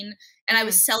captaining, and I Mm.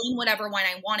 was selling whatever wine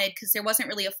I wanted, because there wasn't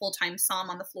really a full-time som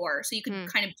on the floor. So you could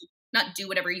Mm. kind of not do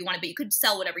whatever you wanted, but you could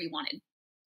sell whatever you wanted.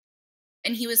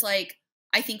 And he was like,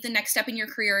 I think the next step in your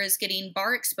career is getting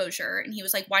bar exposure. And he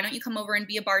was like, why don't you come over and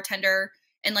be a bartender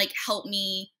and like help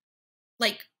me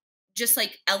like just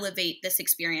like elevate this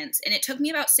experience? And it took me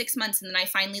about 6 months. And then I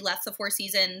finally left the Four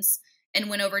Seasons and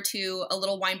went over to a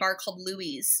little wine bar called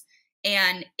Louis.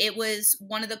 And it was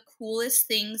one of the coolest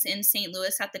things in St.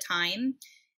 Louis at the time.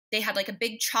 They had like a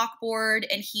big chalkboard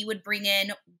and he would bring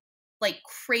in like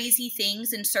crazy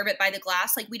things and serve it by the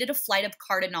glass. Like we did a flight of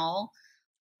Cardinal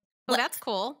Oh, that's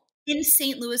cool. in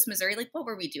St. Louis, Missouri. Like what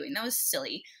were we doing? That was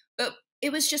silly. But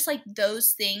it was just like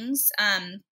those things.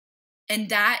 And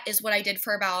that is what I did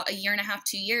for about a year and a half,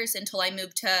 2 years until I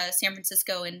moved to San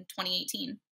Francisco in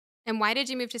 2018. And why did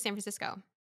you move to San Francisco?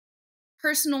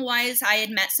 Personal wise, I had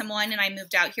met someone and I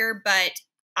moved out here, but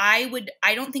I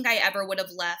don't think I ever would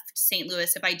have left St.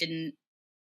 Louis if I didn't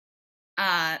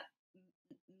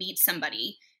meet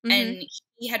somebody. Mm-hmm. And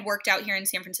he had worked out here in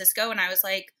San Francisco, and I was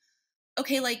like,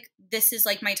 okay, like this is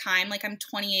like my time. Like I'm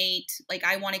 28, like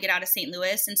I want to get out of St.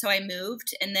 Louis. And so I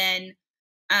moved, and then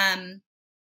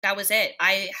that was it.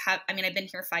 I've been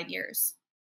here 5 years,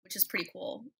 which is pretty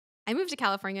cool. I moved to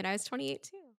California when I was 28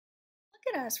 too.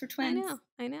 Look at us, we're twins.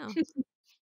 I know.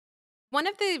 One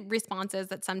of the responses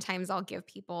that sometimes I'll give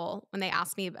people when they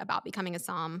ask me about becoming a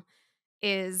somm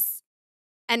is,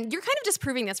 and you're kind of just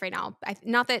proving this right now.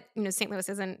 Not that, St. Louis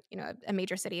isn't, a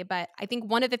major city, but I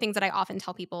think one of the things that I often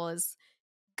tell people is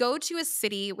go to a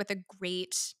city with a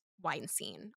great wine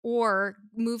scene or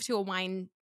move to a wine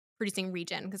producing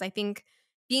region. Because I think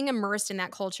being immersed in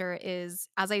that culture is,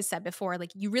 as I said before,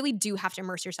 like you really do have to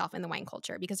immerse yourself in the wine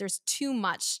culture because there's too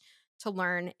much to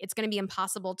learn. It's going to be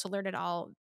impossible to learn it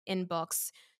all in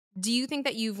books. Do you think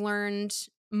that you've learned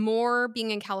more being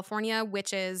in California,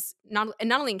 which is not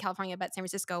only in California, but San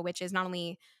Francisco, which is not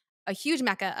only a huge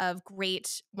mecca of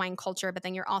great wine culture, but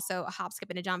then you're also a hop, skip,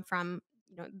 and a jump from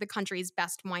the country's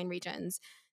best wine regions.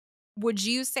 Would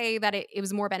you say that it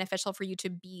was more beneficial for you to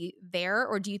be there,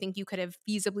 or do you think you could have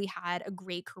feasibly had a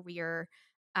great career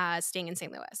staying in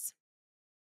St. Louis?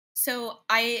 So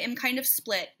I am kind of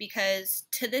split because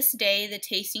to this day, the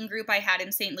tasting group I had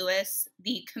in St. Louis,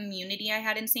 the community I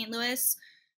had in St. Louis,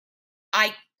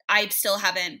 I still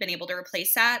haven't been able to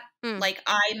replace that. Like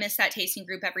I miss that tasting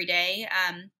group every day.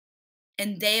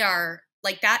 And they are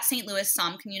like that St. Louis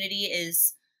Somm community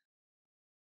is,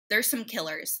 there's some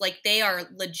killers. Like they are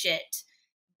legit.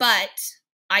 But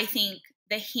I think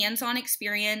the hands-on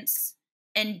experience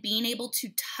and being able to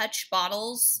touch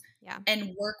bottles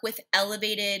and work with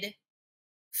elevated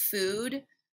food,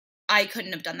 I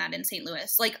couldn't have done that in St.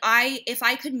 Louis. Like if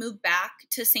I could move back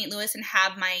to St. Louis and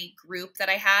have my group that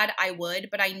I had, I would,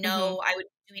 but I know I would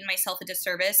be doing myself a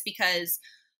disservice because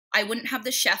I wouldn't have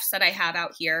the chefs that I have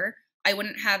out here. I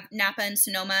wouldn't have Napa and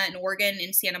Sonoma and Oregon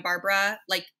and Santa Barbara,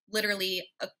 like literally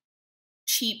a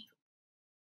cheap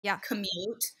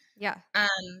commute. Yeah.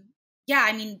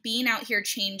 I mean, being out here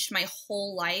changed my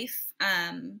whole life.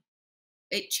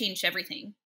 It changed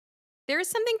everything. There is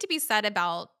something to be said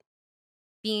about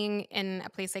being in a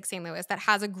place like St. Louis that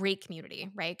has a great community,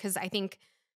 right? Because I think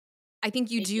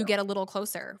you do get a little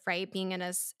closer, right? Being in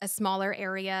a smaller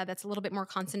area that's a little bit more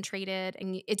concentrated,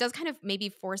 and it does kind of maybe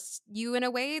force you in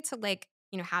a way to like,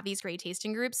 have these great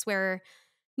tasting groups where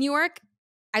New York,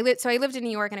 I lived in New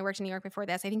York and I worked in New York before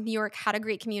this. I think New York had a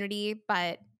great community,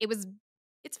 but it's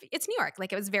New York.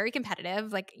 Like it was very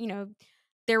competitive. Like,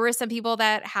 there were some people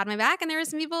that had my back and there were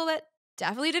some people that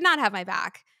definitely did not have my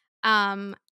back.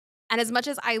 And as much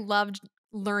as I loved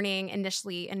learning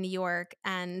initially in New York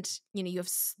and,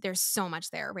 there's so much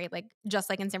there, right? Like just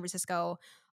like in San Francisco,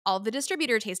 all the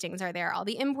distributor tastings are there, all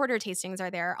the importer tastings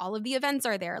are there, all of the events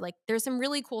are there. Like there's some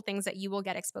really cool things that you will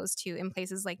get exposed to in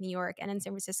places like New York and in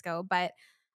San Francisco. But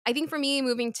I think for me,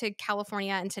 moving to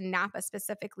California and to Napa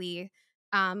specifically,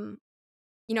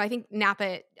 I think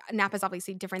Napa is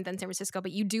obviously different than San Francisco,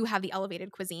 but you do have the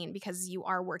elevated cuisine because you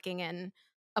are working in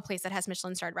a place that has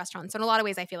Michelin-starred restaurants. So in a lot of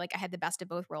ways, I feel like I had the best of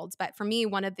both worlds. But for me,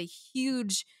 one of the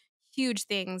huge, huge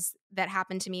things that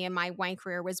happened to me in my wine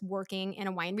career was working in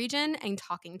a wine region and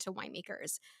talking to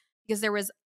winemakers, because there was,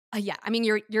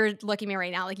 you're looking at me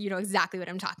right now like you know exactly what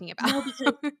I'm talking about.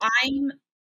 No, because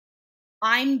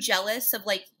I'm jealous of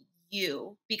like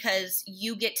you because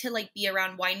you get to like be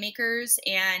around winemakers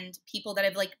and people that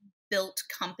have like built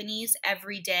companies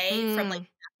every day from like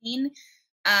nothing.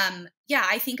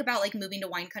 I think about like moving to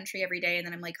wine country every day and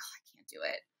then I'm like, oh, I can't do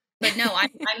it. But no,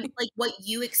 I'm like what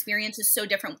you experience is so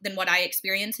different than what I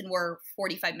experience, and we're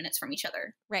 45 minutes from each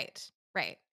other. Right.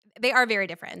 They are very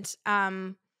different.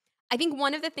 I think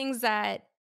one of the things that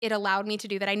it allowed me to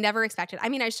do that I never expected, I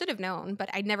mean, I should have known, but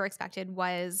I never expected,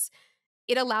 was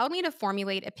it allowed me to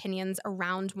formulate opinions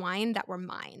around wine that were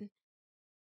mine,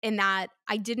 in that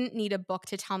I didn't need a book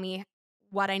to tell me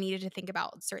what I needed to think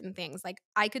about certain things. Like,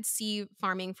 I could see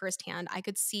farming firsthand. I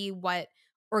could see what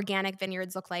organic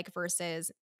vineyards look like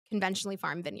versus conventionally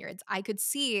farmed vineyards. I could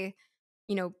see,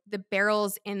 the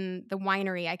barrels in the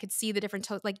winery. I could see the different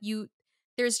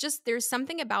there's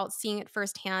something about seeing it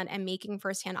firsthand and making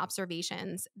firsthand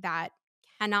observations that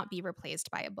cannot be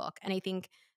replaced by a book. And I think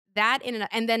that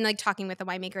and then like talking with the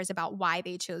winemakers about why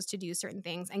they chose to do certain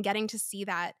things and getting to see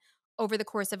that over the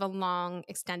course of a long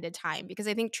extended time, because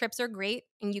I think trips are great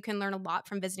and you can learn a lot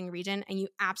from visiting a region, and you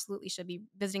absolutely should be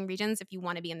visiting regions if you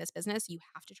want to be in this business. You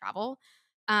have to travel.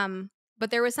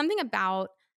 But there was something about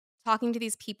talking to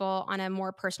these people on a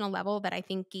more personal level that I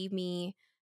think gave me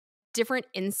different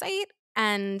insight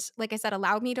and, like I said,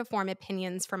 allowed me to form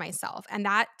opinions for myself. And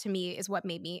that to me is what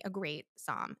made me a great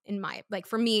som.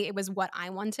 For me, it was what I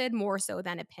wanted more so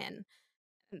than a pin.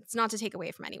 It's not to take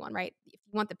away from anyone, right? If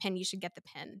you want the pin, you should get the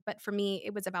pin. But for me,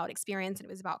 it was about experience, and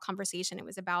it was about conversation. It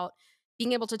was about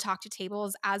being able to talk to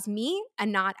tables as me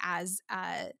and not as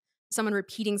someone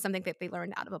repeating something that they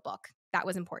learned out of a book. That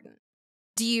was important.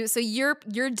 So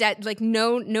you're dead, like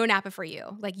no Napa for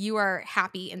you. Like, you are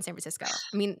happy in San Francisco.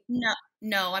 I mean, No,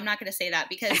 no, I'm not going to say that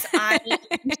because I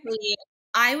honestly,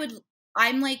 I would,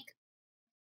 I'm like,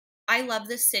 I love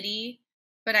this city,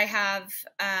 but I have,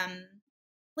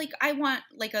 like, I want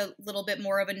like a little bit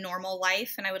more of a normal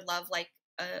life, and I would love like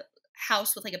a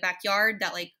house with like a backyard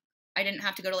that like I didn't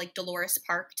have to go to like Dolores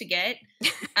Park to get.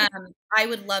 I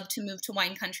would love to move to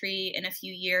wine country in a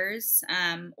few years,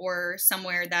 or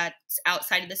somewhere that's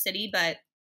outside of the city, but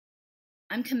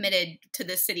I'm committed to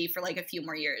this city for like a few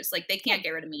more years. Like, they can't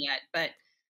get rid of me yet, but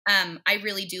I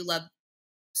really do love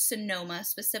Sonoma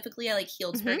specifically. I like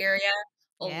mhm. Healdsburg area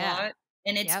a Yeah. lot,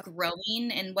 and it's Yep.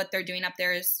 growing, and what they're doing up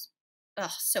there is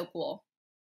so cool.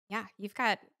 Yeah, you've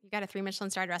got a 3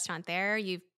 Michelin starred restaurant there.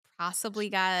 You've possibly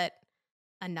got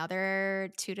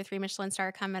another 2 to 3 Michelin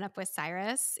star coming up with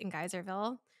Cyrus in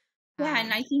Geyserville. Yeah,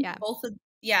 and I think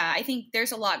Yeah. I think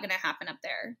there's a lot going to happen up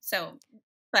there. So,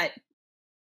 but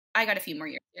I got a few more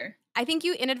years here. I think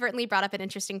you inadvertently brought up an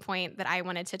interesting point that I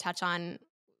wanted to touch on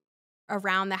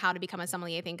around the how to become a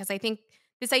sommelier thing, because I think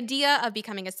this idea of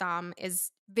becoming a som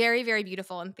is very, very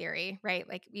beautiful in theory, right?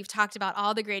 Like, we've talked about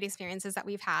all the great experiences that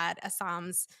we've had as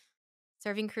soms,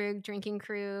 serving Krug, drinking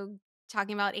Krug,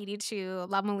 talking about 82,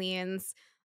 love Malines.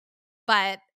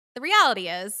 But the reality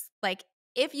is, like,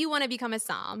 if you want to become a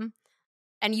som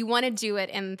and you want to do it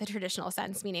in the traditional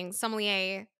sense, meaning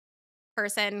sommelier,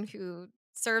 person who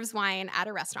serves wine at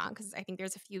a restaurant, because I think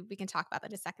there's a few, we can talk about that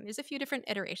in a second. There's a few different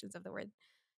iterations of the word.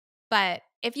 But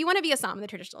if you want to be a som in the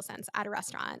traditional sense at a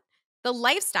restaurant, the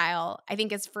lifestyle, I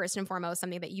think, is first and foremost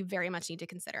something that you very much need to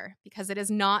consider, because it is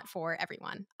not for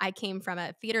everyone. I came from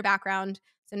a theater background,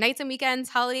 so nights and weekends,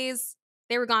 holidays,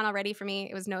 they were gone already for me.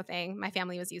 It was no thing. My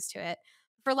family was used to it.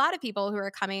 For a lot of people who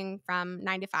are coming from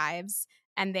 9 to 5s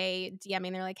and they DM me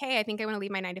and they're like, hey, I think I want to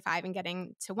leave my 9 to 5 and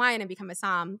getting to wine and become a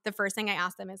som, the first thing I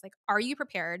ask them is like, are you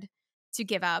prepared to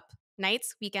give up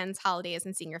nights, weekends, holidays,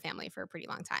 and seeing your family for a pretty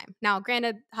long time? Now,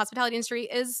 granted, hospitality industry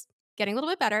is getting a little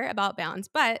bit better about balance,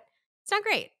 but it's not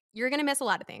great. You're going to miss a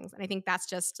lot of things. And I think that's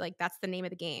just like, that's the name of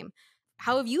the game.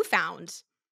 How have you found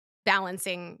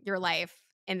balancing your life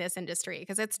in this industry?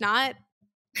 Because it's not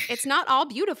all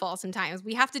beautiful sometimes.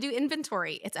 We have to do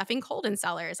inventory. It's effing cold in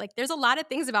cellars. Like, there's a lot of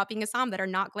things about being a som that are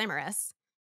not glamorous.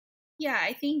 Yeah,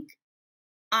 I think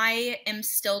I am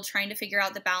still trying to figure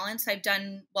out the balance. I've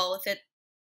done well with it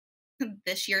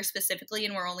this year specifically,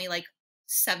 and we're only like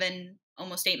 7,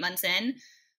 almost 8 months in.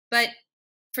 But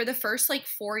for the first like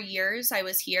 4 years I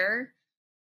was here,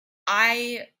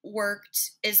 I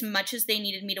worked as much as they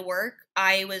needed me to work.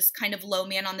 I was kind of low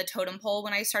man on the totem pole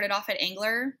when I started off at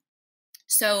Angler.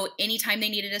 So anytime they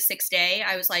needed a 6-day,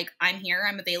 I was like, I'm here,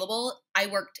 I'm available. I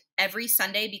worked every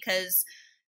Sunday because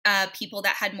people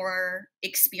that had more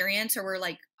experience or were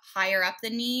like higher up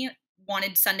than me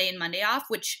wanted Sunday and Monday off,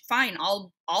 which fine,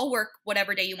 I'll work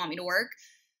whatever day you want me to work.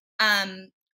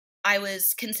 I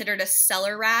was considered a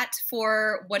cellar rat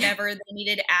for whatever they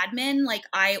needed admin. Like,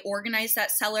 I organized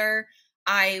that cellar.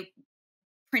 I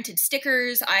printed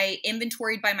stickers. I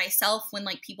inventoried by myself when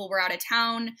like people were out of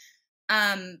town.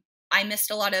 I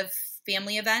missed a lot of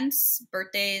family events,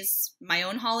 birthdays, my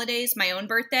own holidays, my own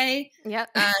birthday. Yep.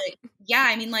 Yeah,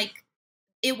 I mean, like,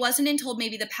 it wasn't until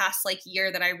maybe the past like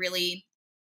year that I really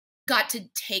got to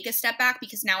take a step back,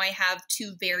 because now I have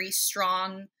 2 very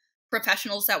strong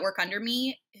professionals that work under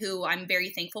me who I'm very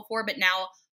thankful for. But now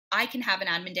I can have an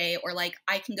admin day, or like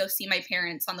I can go see my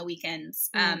parents on the weekends.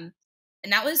 Mm.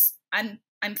 And that was, I'm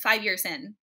 5 years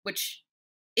in, which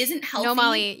isn't No, healthy.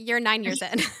 Molly, you're 9 years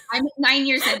in. I'm 9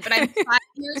 years in, but I'm 5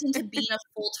 years into being a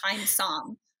full-time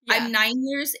som. Yeah. I'm 9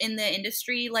 years in the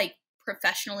industry, like,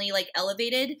 professionally, like,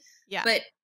 elevated, Yeah. but,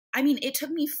 I mean, it took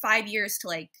me 5 years to,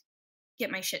 like, get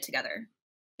my shit together,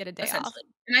 Get a day off. essentially,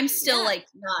 and I'm still, Yeah. like,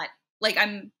 not like,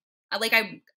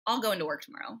 I'll go into work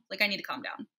tomorrow. Like, I need to calm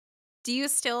down. Do you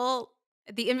still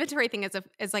the inventory thing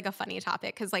is like a funny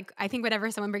topic because like I think whenever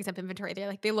someone brings up inventory, they're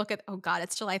like they look at, oh God,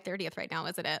 it's July 30th right now,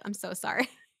 isn't it? I'm so sorry.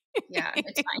 Yeah,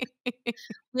 it's fine.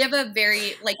 We have a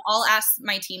very like, I'll ask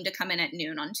my team to come in at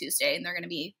noon on Tuesday, and they're gonna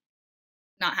be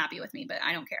not happy with me, but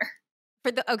I don't care.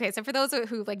 So for those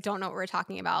who like don't know what we're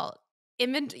talking about,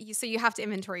 so you have to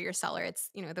inventory your cellar. It's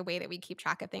the way that we keep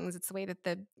track of things. It's the way that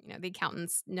the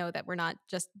accountants know that we're not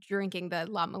just drinking the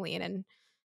La Moline and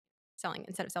selling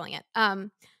instead of selling it.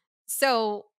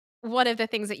 So one of the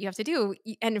things that you have to do,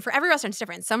 and for every restaurant, it's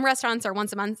different. Some restaurants are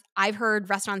once a month. I've heard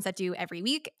restaurants that do every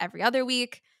week, every other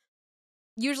week.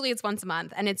 Usually it's once a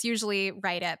month, and it's usually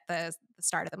right at the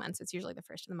start of the month. So it's usually the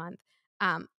first of the month.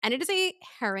 And it is a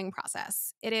herring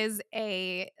process. It is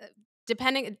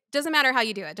depending, it doesn't matter how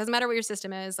you do it. Doesn't matter what your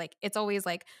system is. Like, it's always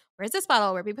like, where's this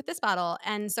bottle? Where we put this bottle?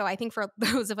 And so I think for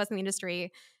those of us in the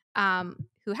industry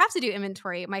who have to do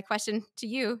inventory, my question to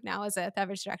you now as a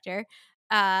beverage director,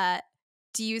 uh,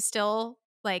 do you still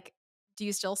like, do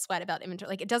you still sweat about inventory?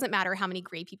 Like, it doesn't matter how many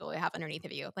great people you have underneath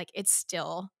of you. Like, it's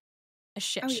still a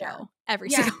shit Oh, yeah. show every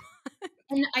Yeah. single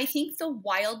And I think the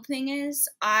wild thing is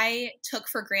I took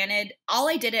for granted all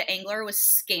I did at Angler was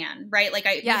scan, right? Like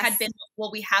Yes.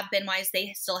 we have Binwise,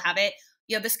 they still have it.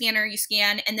 You have a scanner, you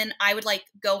scan, and then I would like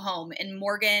go home and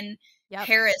Morgan Yep.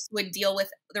 Harris would deal with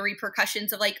the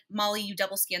repercussions of like, Molly, you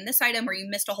double scanned this item or you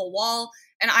missed a whole wall.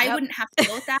 And I Yep. wouldn't have to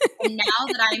deal with that. And now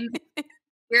that I'm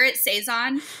here at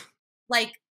Saison,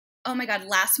 like, oh my God,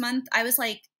 last month I was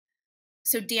like,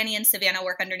 so Danny and Savannah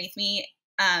work underneath me.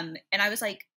 And I was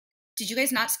like, did you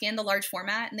guys not scan the large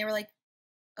format? And they were like,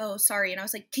 oh, sorry. And I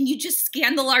was like, can you just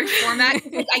scan the large format?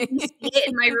 Like, I can see it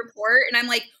in my report. And I'm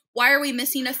like, why are we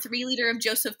missing a 3 liter of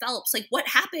Joseph Phelps? Like, what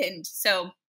happened?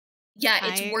 So yeah,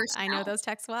 it's worse I now. know those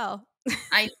texts well.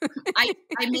 I I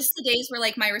miss the days where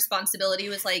like my responsibility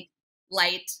was like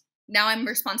light. Now I'm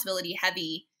responsibility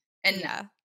heavy. And Yeah.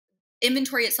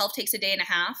 inventory itself takes a day and a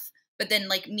half, but then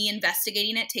like me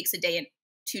investigating it takes a day and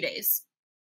 2 days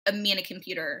of me and a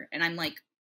computer, and I'm like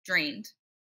drained.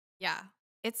 Yeah.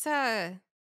 It's a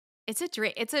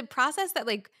it's a process that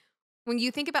like when you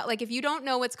think about like if you don't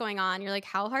know what's going on, you're like,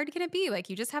 how hard can it be? Like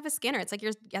you just have a scanner. It's like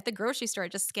you're at the grocery store,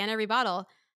 just scan every bottle.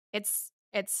 It's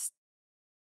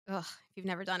ugh, if you've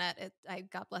never done it, I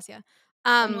God bless you.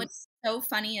 And what's so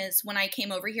funny is when I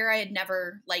came over here, I had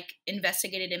never like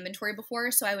investigated inventory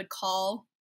before. So I would call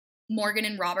Morgan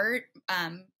and Robert,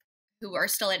 who are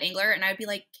still at Angler, and I'd be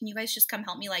like, can you guys just come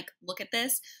help me like look at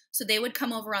this? So they would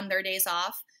come over on their days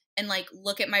off and like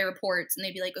look at my reports, and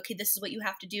they'd be like, okay, this is what you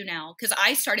have to do now. Cause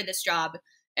I started this job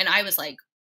and I was like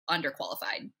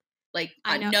underqualified. Like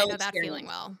I no know that feeling experience.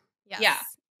 well. Yes. Yeah.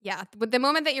 Yeah. But the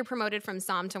moment that you're promoted from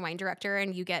som to wine director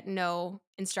and you get no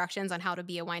instructions on how to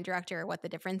be a wine director or what the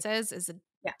difference is a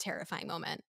Yeah. terrifying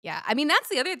moment. Yeah. I mean, that's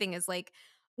the other thing is like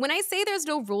when I say there's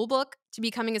no rule book to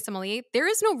becoming a sommelier, there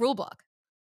is no rule book.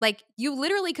 Like you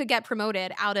literally could get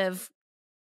promoted out of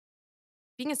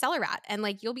being a cellar rat and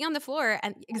like you'll be on the floor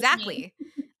and exactly.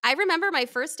 I remember my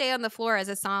first day on the floor as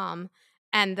a som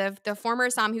and the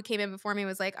former som who came in before me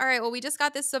was like, "All right, well we just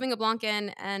got this Sauvignon Blanc in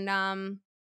and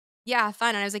yeah, fun."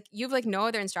 And I was like, "You have like no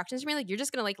other instructions for me? Like you're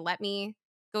just going to like let me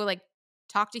go like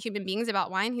talk to human beings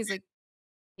about wine?" He's like,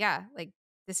 "Yeah, like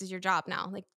this is your job now.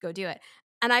 Like go do it."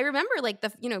 And I remember like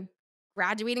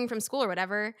graduating from school or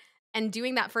whatever and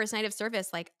doing that first night of service,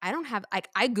 like I don't have like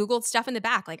I googled stuff in the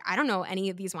back. Like I don't know any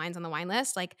of these wines on the wine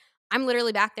list. Like I'm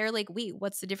literally back there like, "Wait,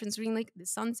 what's the difference between like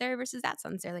this Sancerre versus that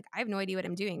Sancerre?" Like I have no idea what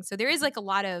I'm doing. So there is like a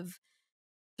lot of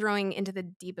throwing into the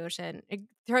deep ocean,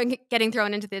 getting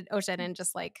thrown into the ocean and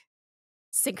just like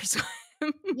sink or swim.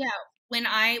 Yeah.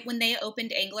 When they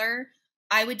opened Angler,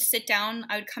 I would sit down,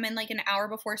 I would come in like an hour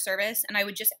before service and I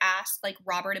would just ask like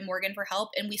Robert and Morgan for help.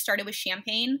 And we started with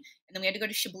champagne and then we had to go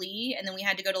to Chablis and then we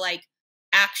had to go to like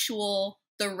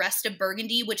the rest of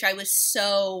Burgundy, which I was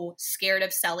so scared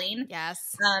of selling. Yes.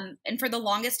 And for the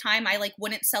longest time, I like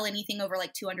wouldn't sell anything over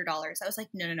like $200. I was like,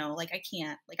 no, like I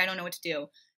can't, like I don't know what to do.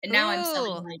 And now I'm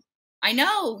selling Ooh. like, I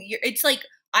know it's like,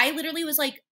 I literally was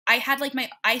like,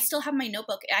 I still have my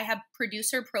notebook. I have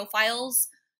producer profiles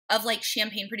of like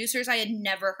champagne producers I had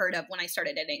never heard of when I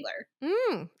started at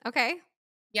Angler. Okay.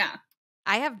 Yeah.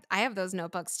 I have those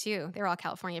notebooks too. They're all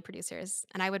California producers.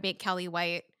 And I would make Kelly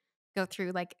White go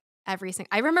through like every single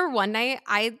I remember one night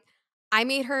I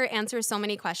made her answer so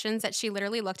many questions that she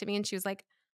literally looked at me and she was like,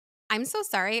 "I'm so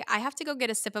sorry. I have to go get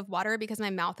a sip of water because my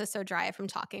mouth is so dry from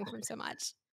talking from so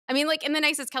much." I mean, like, in the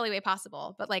nicest Kelly way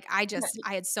possible, but, like, Right.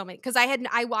 I had so many because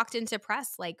I walked into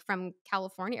press, like, from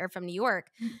California or from New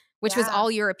York, which was Yeah.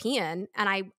 all European, and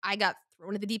I got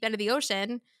thrown at the deep end of the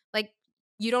ocean. Like,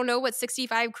 "You don't know what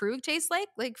 65 Krug tastes like?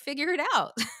 Like, figure it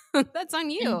out. That's on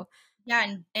And you."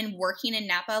 yeah, and working in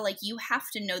Napa, like, you have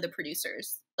to know the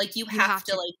producers. Like, You have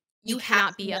to you you have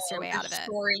cannot to BS your know way their out of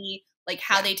it. story, like,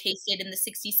 how Yeah. they tasted in the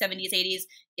 '60s, '70s, '80s.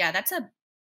 Yeah, that's a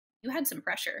you had some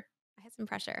pressure. I had some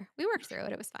pressure. We worked through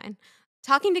it, it was fine.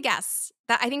 Talking to guests,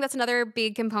 I think that's another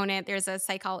big component. There's a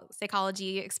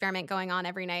psychology experiment going on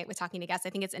every night with talking to guests. I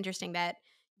think it's interesting that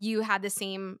you had the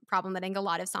same problem that I think a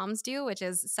lot of somms do, which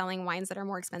is selling wines that are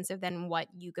more expensive than what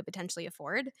you could potentially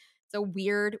afford. It's a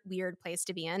weird, weird place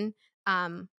to be in.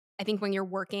 Um, I think when you're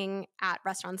working at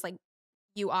restaurants like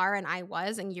you are and I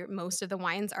was, and your most of the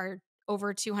wines are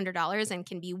over $200 and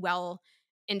can be well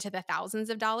into the thousands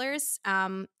of dollars.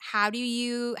 How do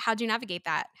you navigate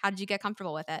that? How did you get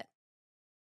comfortable with it?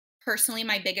 Personally,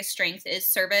 my biggest strength is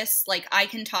service. Like, I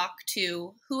can talk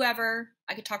to whoever,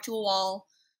 I could talk to a wall,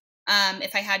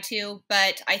 if I had to,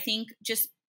 but I think just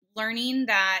learning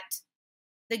that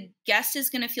the guest is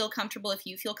gonna feel comfortable if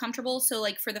you feel comfortable. So,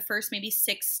 like, for the first maybe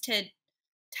 6 to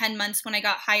 10 months when I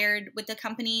got hired with the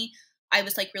company, I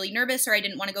was, like, really nervous or I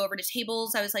didn't wanna go over to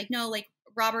tables. I was like, "No, like,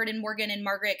 Robert and Morgan and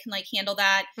Margaret can, like, handle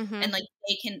that, and, Mhm. like,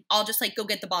 I'll just, like, go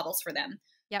get the bottles for them."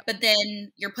 Yep. But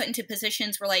then you're put into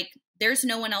positions where, like, there's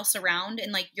no one else around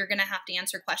and, like, you're gonna have to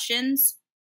answer questions,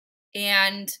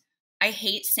 and I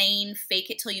hate saying fake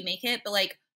it till you make it, but,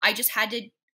 like, I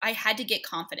had to get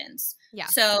confidence.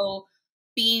 Yeah. So,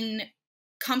 being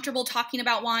comfortable talking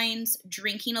about wines,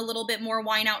 drinking a little bit more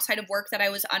wine outside of work that I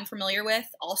was unfamiliar with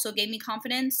also gave me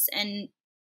confidence, and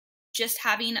just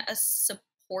having a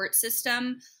support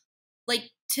system.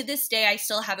 Like, to this day, I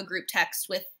still have a group text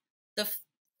with the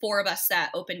 4 of us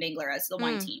that opened Dangler as the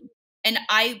wine Mm. team. And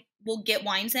I will get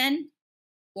wines in,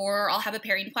 or I'll have a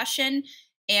pairing question,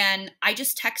 and I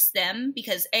just text them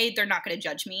because A, they're not gonna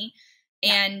judge me,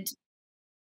 Yeah. and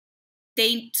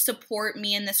they support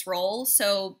me in this role.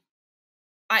 So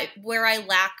where I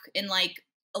lack in, like,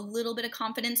 a little bit of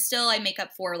confidence still, I make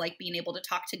up for, like, being able to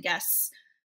talk to guests,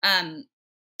 um,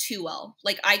 too well.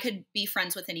 Like, I could be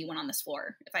friends with anyone on this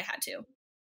floor if I had to.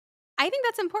 I think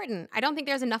that's important. I don't think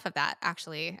there's enough of that,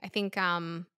 actually. I think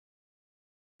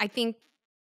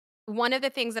one of the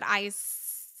things that I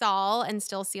saw and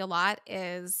still see a lot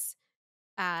is,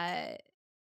 uh,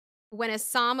 when a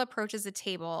somm approaches a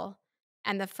table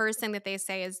and the first thing that they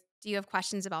say is, "Do you have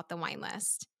questions about the wine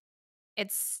list?"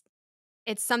 It's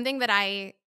It's something that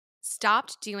I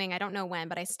stopped doing, I don't know when,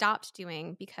 but I stopped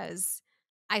doing because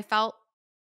I felt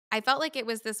I felt like it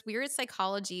was this weird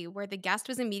psychology where the guest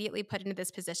was immediately put into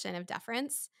this position of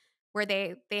deference, where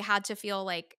they had to feel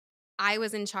like I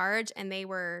was in charge and they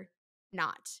were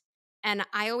not. And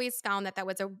I always found that that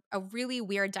was a really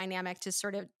weird dynamic to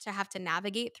sort of to have to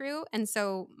navigate through. And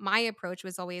so my approach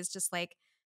was always just like,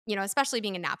 especially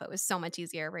being in Napa, it was so much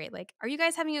easier, right? Like, are you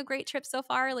guys having a great trip so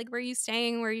far? Like, where are you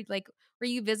staying? Where are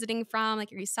you visiting from?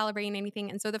 Like, are you celebrating anything?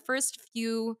 And so the first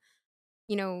few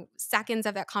seconds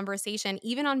of that conversation,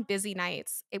 even on busy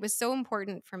nights, it was so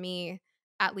important for me,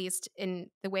 at least in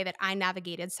the way that I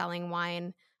navigated selling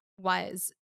wine,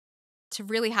 was to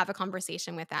really have a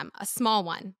conversation with them, a small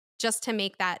one, just to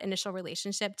make that initial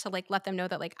relationship, to like let them know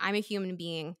that like I'm a human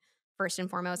being first and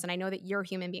foremost. And I know that you're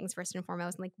human beings first and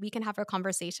foremost. And like we can have a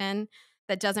conversation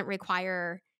that doesn't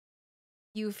require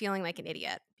you feeling like an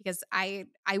idiot because I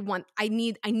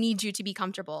need you to be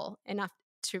comfortable enough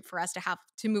for us to have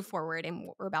to move forward in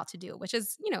what we're about to do, which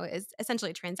is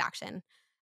essentially a transaction.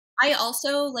 I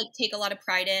also, like, take a lot of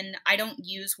pride in I don't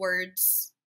use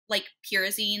words like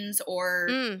pyrazines or,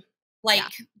 Mm, like, yeah.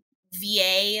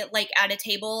 VA, like, at a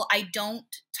table. I don't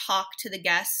talk to the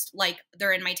guest like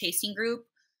they're in my tasting group.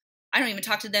 I don't even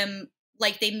talk to them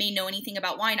like they may know anything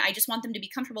about wine. I just want them to be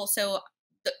comfortable. So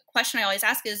the question I always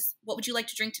ask is, "What would you like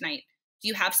to drink tonight? Do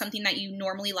you have something that you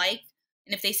normally like?"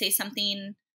 And if they say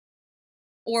something,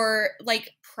 or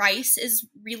like price is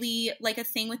really like a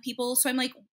thing with people. So I'm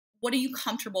like, "What are you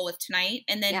comfortable with tonight?"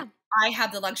 And then Yeah. I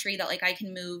have the luxury that, like, I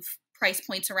can move price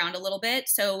points around a little bit.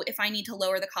 So if I need to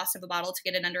lower the cost of a bottle to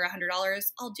get it under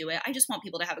 $100, I'll do it. I just want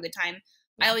people to have a good time.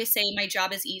 I Yeah. always say my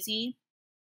job is easy.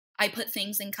 I put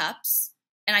things in cups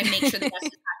and I make sure the guest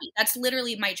is happy. That's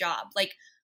literally my job. Like,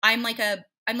 I'm like a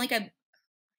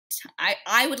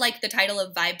I would like the title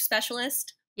of vibe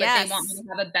specialist, but they want me Yes.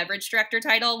 to have a beverage director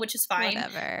title, which is fine.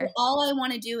 But Whatever. all I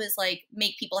want to do is, like,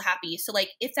 make people happy. So,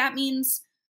 like, if that means,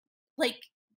 like,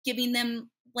 giving them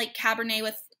like Cabernet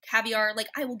with caviar, like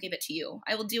I will give it to you.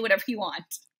 I will do whatever you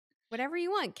want. Whatever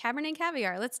you want, Cabernet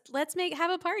caviar. Let's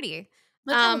have a party.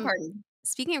 Let's have a party.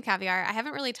 Speaking of caviar, I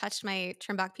haven't really touched my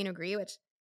Trimbach Pinot Gris, which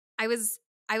I was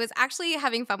I was actually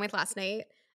having fun with last night,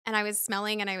 and I was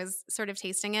smelling and I was sort of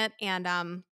tasting it, and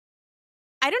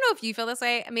I don't know if you feel this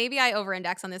way. Maybe I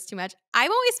over-index on this too much.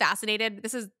 I'm always fascinated.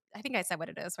 This is, I think I said what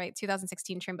it is, right?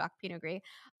 2016 Trimbach Pinot Gris.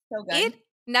 So It good.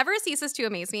 never ceases to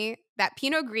amaze me that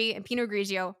Pinot Gris and Pinot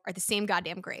Grigio are the same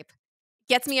goddamn grape.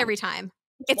 Gets me every time.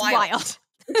 It's wild.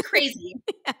 It's crazy.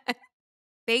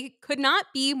 They could not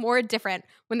be more different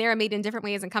when they are made in different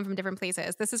ways and come from different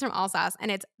places. This is from Alsace,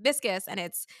 and it's viscous and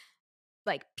it's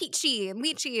like peachy and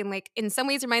lychee, and like in some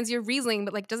ways reminds you of Riesling,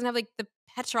 but like doesn't have like the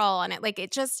petrol on it. Like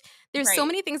it just, there's so Right.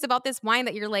 many things about this wine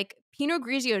that you're like, Pinot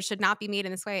Grigio should not be made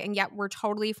in this way, and yet we're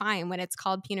totally fine when it's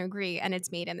called Pinot Gris and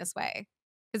it's made in this way.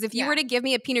 Because if you were Yeah. to give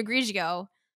me a Pinot Grigio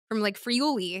from like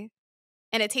Friuli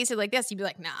and it tasted like this, you'd be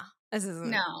like, nah, this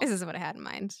No. isn't what I had in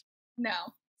mind. No.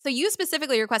 So you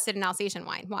specifically requested an Alsatian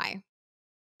wine. Why?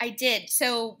 I did.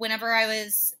 So whenever I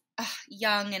was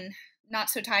young and not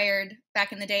so tired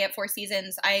back in the day at Four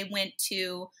Seasons, I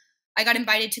got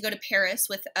invited to go to Paris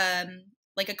with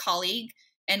like a colleague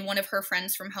and one of her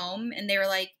friends from home, and they were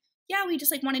like, yeah, we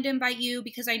just like wanted to invite you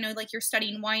because I know like you're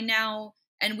studying wine now,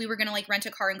 and we were going to like rent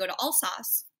a car and go to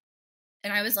Alsace.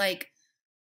 And I was like,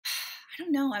 I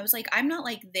don't know. I was like, I'm not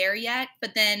like there yet.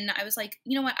 But then I was like,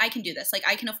 you know what? I can do this. Like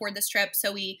I can afford this trip.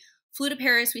 So we flew to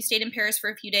Paris. We stayed in Paris for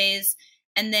a few days,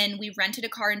 and then we rented a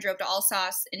car and drove to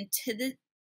Alsace. And to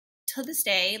this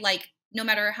day, like no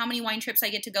matter how many wine trips I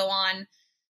get to go on,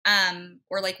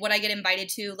 or like what I get invited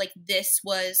to, like this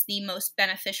was the most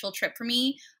beneficial trip for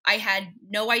me. I had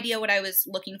no idea what I was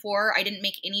looking for. I didn't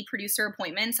make any producer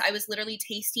appointments. I was literally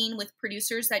tasting with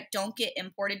producers that don't get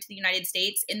imported to the United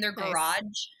States in their garage.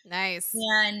 Nice.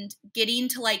 And getting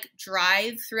to like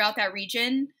drive throughout that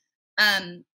region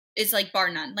is like bar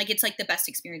none. Like it's like the best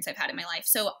experience I've had in my life.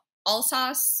 So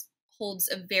Alsace holds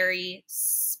a very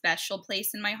special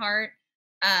place in my heart.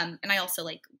 And I also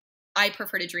like, I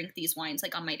prefer to drink these wines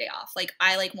like on my day off. Like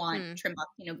I like want Trimbach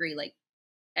Pinot Gris like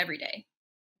every day.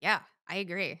 Yeah, I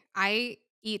agree. I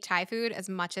eat Thai food as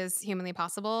much as humanly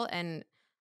possible, and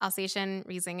Alsatian,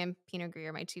 Riesling, and Pinot Gris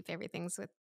are my two favorite things with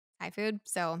Thai food.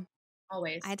 So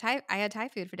Always. I had Thai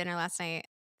food for dinner last night.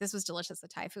 This was delicious. The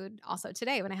Thai food also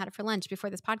today when I had it for lunch before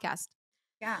this podcast,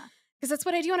 Yeah. because that's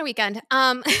what I do on a weekend.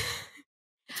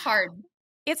 It's hard.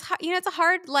 It's it's a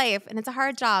hard life and it's a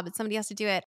hard job, and somebody has to do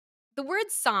it. The word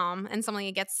somm and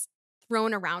sommelier gets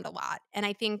thrown around a lot, and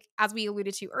I think, as we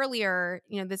alluded to earlier,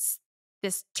 this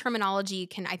terminology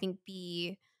can, I think,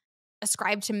 be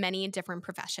ascribed to many different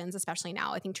professions, especially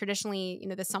now. I think traditionally,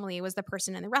 the sommelier was the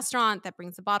person in the restaurant that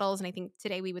brings the bottles, and I think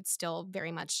today we would still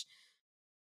very much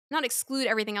not exclude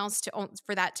everything else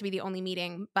for that to be the only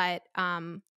meeting, but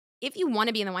if you want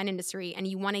to be in the wine industry and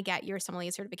you want to get your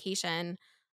sommelier certification,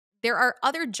 there are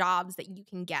other jobs that you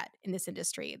can get in this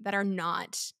industry that are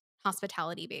not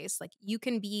hospitality based. Like you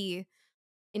can be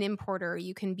an importer,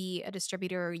 you can be a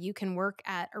distributor, you can work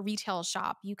at a retail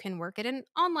shop, you can work at an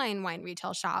online wine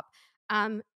retail shop.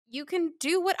 You can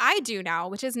do what I do now,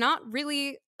 which is not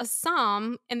really a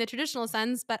somm in the traditional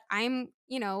sense, but I'm,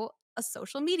 a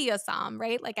social media somm,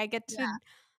 right? Like I get to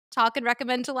talk and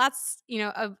recommend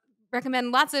to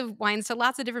recommend lots of wines to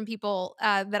lots of different people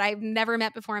that I've never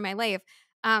met before in my life.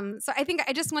 So I think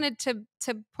I just wanted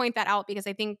to point that out, because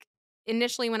I think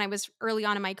initially when I was early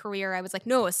on in my career, I was like,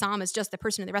 no, a somm is just the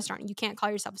person in the restaurant. You can't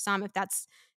call yourself a somm if that's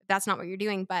not what you're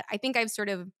doing. But I think I've sort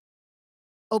of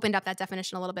opened up that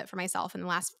definition a little bit for myself in the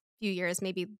last few years.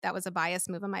 Maybe that was a biased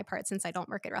move on my part since I don't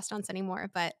work at restaurants anymore.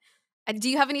 But do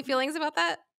you have any feelings about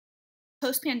that?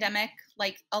 Post-pandemic,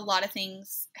 like a lot of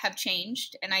things have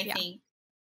changed, and I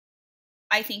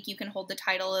think you can hold the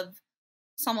title of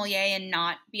sommelier and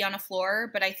not be on a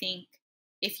floor, but I think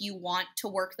if you want to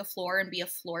work the floor and be a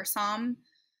floor somm,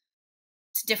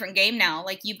 it's a different game now.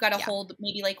 Like you've got to hold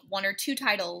maybe like one or two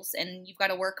titles, and you've got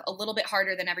to work a little bit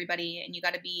harder than everybody, and you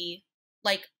got to be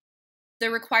like, the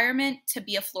requirement to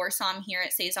be a floor somm here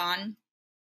at Saison,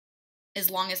 as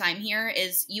long as I'm here,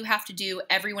 is you have to do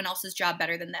everyone else's job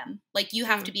better than them. Like you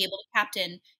have to be able to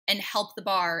captain and help the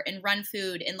bar and run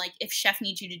food, and like if chef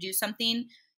needs you to do something,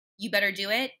 you better do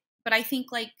it. But I think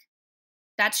like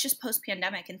that's just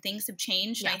post-pandemic and things have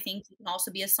changed. And I think you can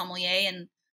also be a sommelier and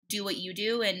do what you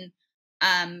do, and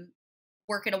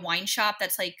work at a wine shop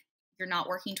that's like, you're not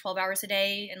working 12 hours a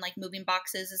day and like moving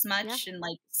boxes as much and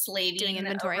like slaving doing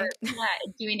inventory.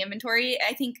 Doing inventory.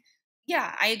 I think,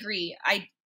 I agree.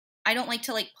 I don't like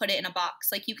to like put it in a box.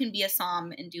 Like you can be a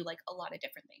somm and do like a lot of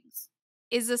different things.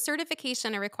 Is a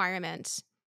certification a requirement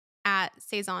at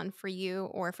Saison for you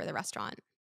or for the restaurant?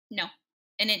 No.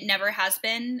 And it never has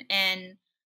been. And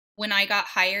when I got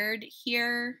hired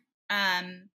here,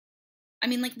 I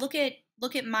mean, like, look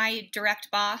at my direct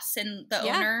boss and the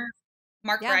Yeah. owner,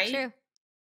 Mark Yeah, Wright. true.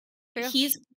 True.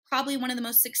 He's probably one of the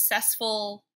most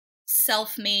successful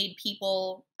self-made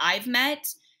people I've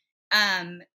met.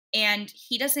 And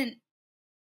he doesn't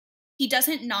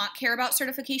not care about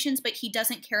certifications, but he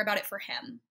doesn't care about it for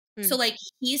him. So Mm, like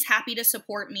he's happy to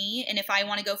support me, and if I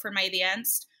want to go for my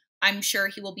advanced, I'm sure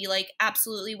he will be like,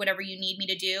 absolutely, whatever you need me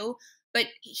to do. But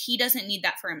he doesn't need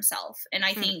that for himself. And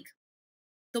I mm, think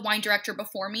the wine director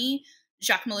before me,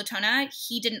 Jacques Molotona,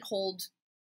 he didn't hold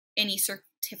any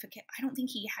certificate. I don't think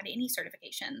he had any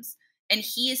certifications. And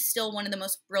he is still one of the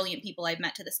most brilliant people I've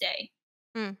met to this day.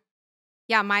 mm.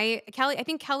 Yeah, my Kelly I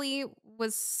think Kelly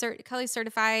was Kelly's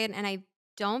certified, and I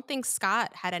don't think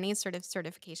Scott had any sort of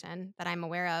certification that I'm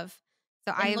aware of.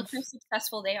 So And look I've how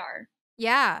successful they are.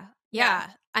 yeah, Yeah. yeah.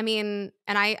 I mean,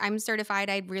 and I'm certified.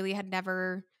 I really had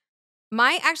never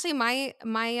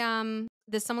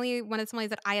the sommelier one of the sommeliers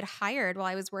that I had hired while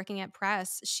I was working at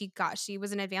Press, she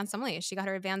was an advanced sommelier. She got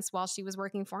her advanced while she was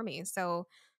working for me. So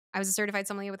I was a certified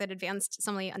sommelier with an advanced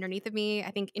sommelier underneath of me.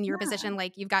 I think in your Yeah. position,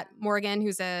 like you've got Morgan,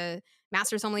 who's a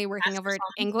master sommelier working Master over at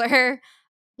Somm. Angler.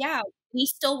 Yeah. He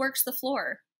still works the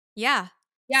floor. Yeah.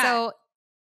 Yeah. So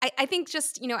I think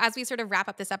just, as we sort of wrap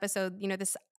up this episode,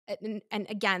 this and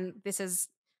again, this is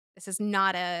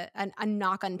not a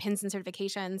knock on pins and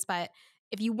certifications, but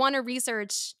if you want to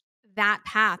research that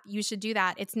path, you should do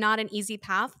that. It's not an easy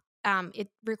path. It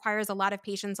requires a lot of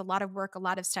patience, a lot of work, a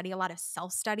lot of study, a lot of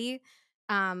self-study.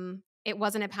 It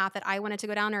wasn't a path that I wanted to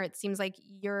go down, or it seems like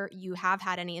you have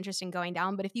had any interest in going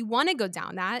down. But if you want to go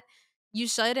down that, you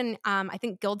should, and I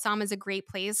think Guildsom is a great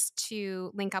place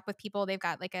to link up with people. They've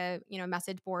got like a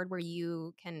message board where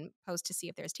you can post to see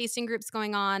if there's tasting groups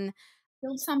going on.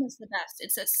 Guild is the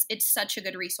best. It's such a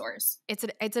good resource.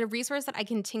 It's a resource that I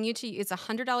continue to use. It's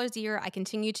 $100 a year. I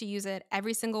continue to use it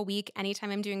every single week. Anytime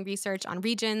I'm doing research on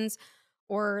regions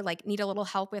or like need a little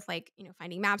help with like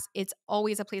finding maps, it's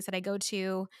always a place that I go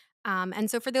to. And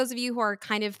so for those of you who are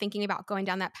kind of thinking about going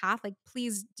down that path, like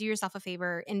please do yourself a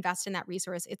favor, invest in that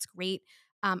resource. It's great.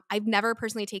 I've never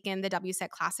personally taken the WSET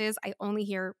classes. I only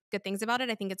hear good things about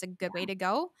it. I think it's a good way to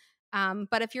go.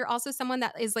 But if you're also someone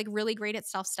that is like really great at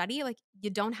self study, like you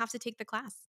don't have to take the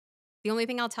class. The only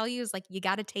thing I'll tell you is like you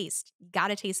got to taste. You got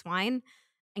to taste wine,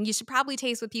 and you should probably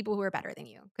taste with people who are better than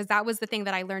you, because that was the thing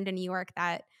that I learned in New York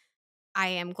that I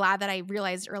am glad that I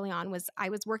realized early on was I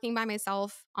was working by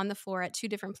myself on the floor at two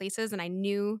different places, and I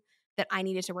knew that I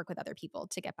needed to work with other people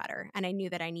to get better, and I knew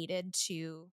that I needed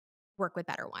to work with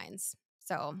better wines.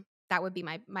 So that would be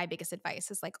my biggest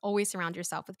advice is like always surround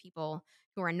yourself with people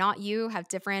who are not you, have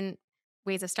different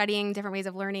ways of studying, different ways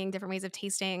of learning, different ways of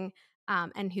tasting,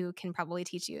 and who can probably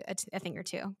teach you a thing or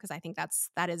two. Because I think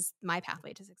that is my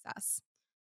pathway to success.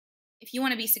 If you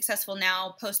want to be successful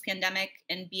now, post pandemic,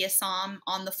 and be a somm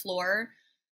on the floor,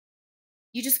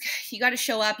 you got to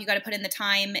show up. You got to put in the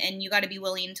time, and you got to be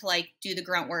willing to like do the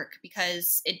grunt work,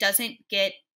 because it doesn't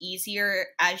get easier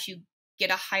as you get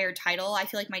a higher title. I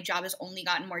feel like my job has only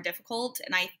gotten more difficult,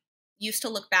 and I used to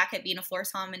look back at being a floor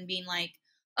somm and being like,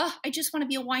 oh, I just want to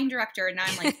be a wine director. And now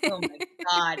I'm like, oh my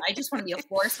God, I just want to be a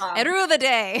floor somm. It rule of the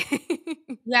day.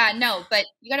 Yeah, no, but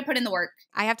you got to put in the work.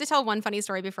 I have to tell one funny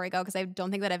story before I go because I don't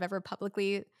think that I've ever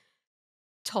publicly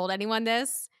told anyone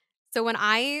this. So when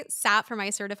I sat for my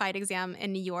certified exam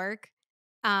in New York,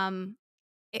 um,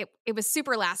 it was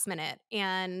super last minute,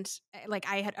 and like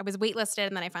I was waitlisted,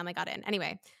 and then I finally got in.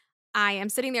 Anyway, I am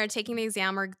sitting there taking the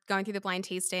exam or going through the blind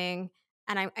tasting,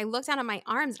 and I look down at my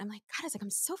arms, and I'm like, God, I'm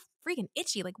so freaking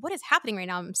itchy. Like, what is happening right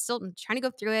now? I'm trying to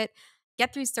go through it,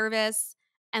 get through service,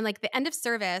 and like the end of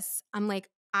service, I'm like,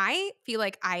 I feel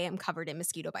like I am covered in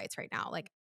mosquito bites right now.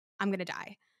 Like, I'm gonna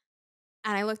die.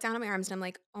 And I looked down at my arms and I'm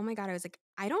like, oh my God. I was like,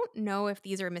 I don't know if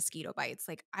these are mosquito bites.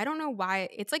 Like, I don't know why.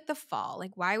 It's like the fall.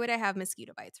 Like, why would I have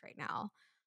mosquito bites right now?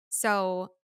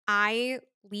 So I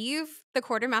leave the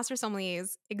quartermaster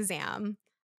sommelier's exam.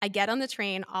 I get on the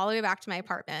train all the way back to my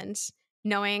apartment,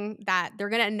 knowing that they're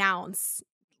going to announce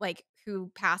like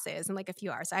who passes in like a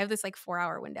few hours. So I have this like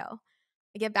 4-hour window.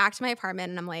 I get back to my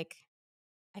apartment and I'm like,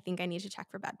 I think I need to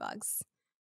check for bed bugs.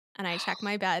 And I check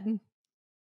my bed,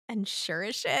 and sure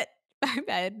as shit, my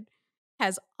bed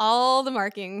has all the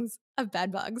markings of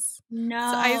bed bugs. So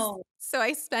No.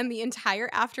 I spend the entire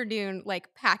afternoon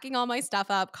like packing all my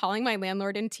stuff up, calling my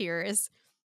landlord in tears.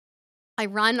 I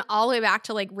run all the way back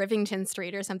to like Rivington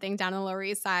Street or something down on the Lower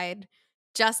East Side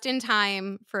just in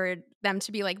time for them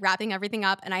to be like wrapping everything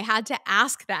up. And I had to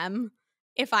ask them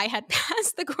if I had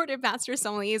passed the Court of Master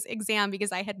Sommeliers exam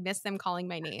because I had missed them calling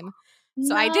my name.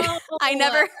 So No. I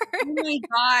never. Oh my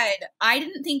God. I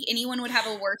didn't think anyone would have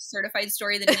a worse certified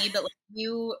story than me, but like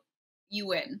you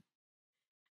win.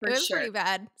 For It was sure. pretty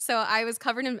bad. So I was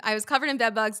covered in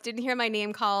bed bugs, didn't hear my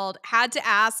name called, had to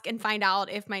ask and find out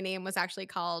if my name was actually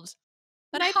called.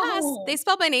 But I passed. Wow. They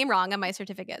spelled my name wrong on my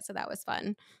certificate, so that was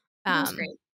fun. That's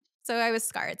great. So I was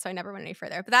scarred, so I never went any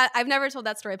further. But I've never told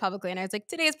that story publicly, and I was like,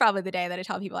 today is probably the day that I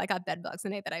tell people I got bed bugs, the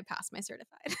day that I passed my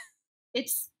certified.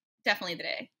 It's definitely the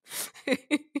day.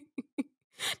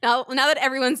 Now that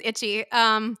everyone's itchy,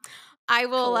 I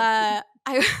will.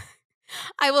 Cool.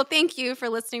 I will thank you for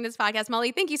listening to this podcast,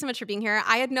 Molly. Thank you so much for being here.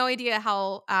 I had no idea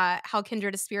how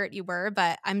kindred a spirit you were,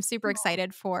 but I'm super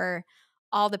excited for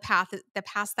all the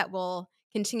paths that will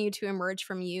continue to emerge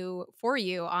from you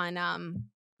on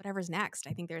whatever's next.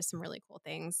 I think there's some really cool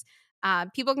things.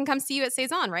 People can come see you at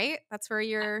Saison, right? That's where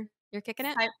you're kicking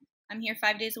it. I'm here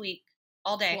 5 days a week,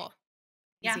 all day. Cool.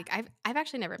 Yeah, I've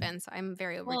actually never been, so I'm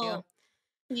very overdue. Well,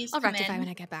 please I'll come rectify in. when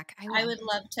I get back. I would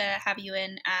love to have you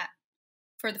in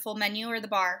for the full menu or the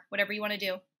bar, whatever you want to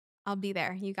do. I'll be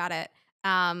there. You got it.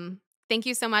 Thank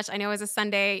you so much. I know it was a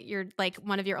Sunday. You're like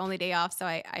one of your only day off, so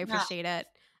I appreciate it.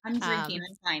 I'm drinking.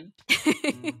 I'm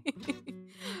fine.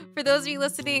 For those of you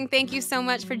listening, thank you so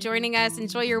much for joining us.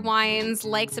 Enjoy your wines,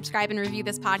 like, subscribe, and review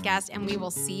this podcast, and we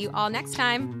will see you all next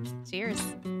time. Cheers.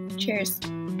 Cheers.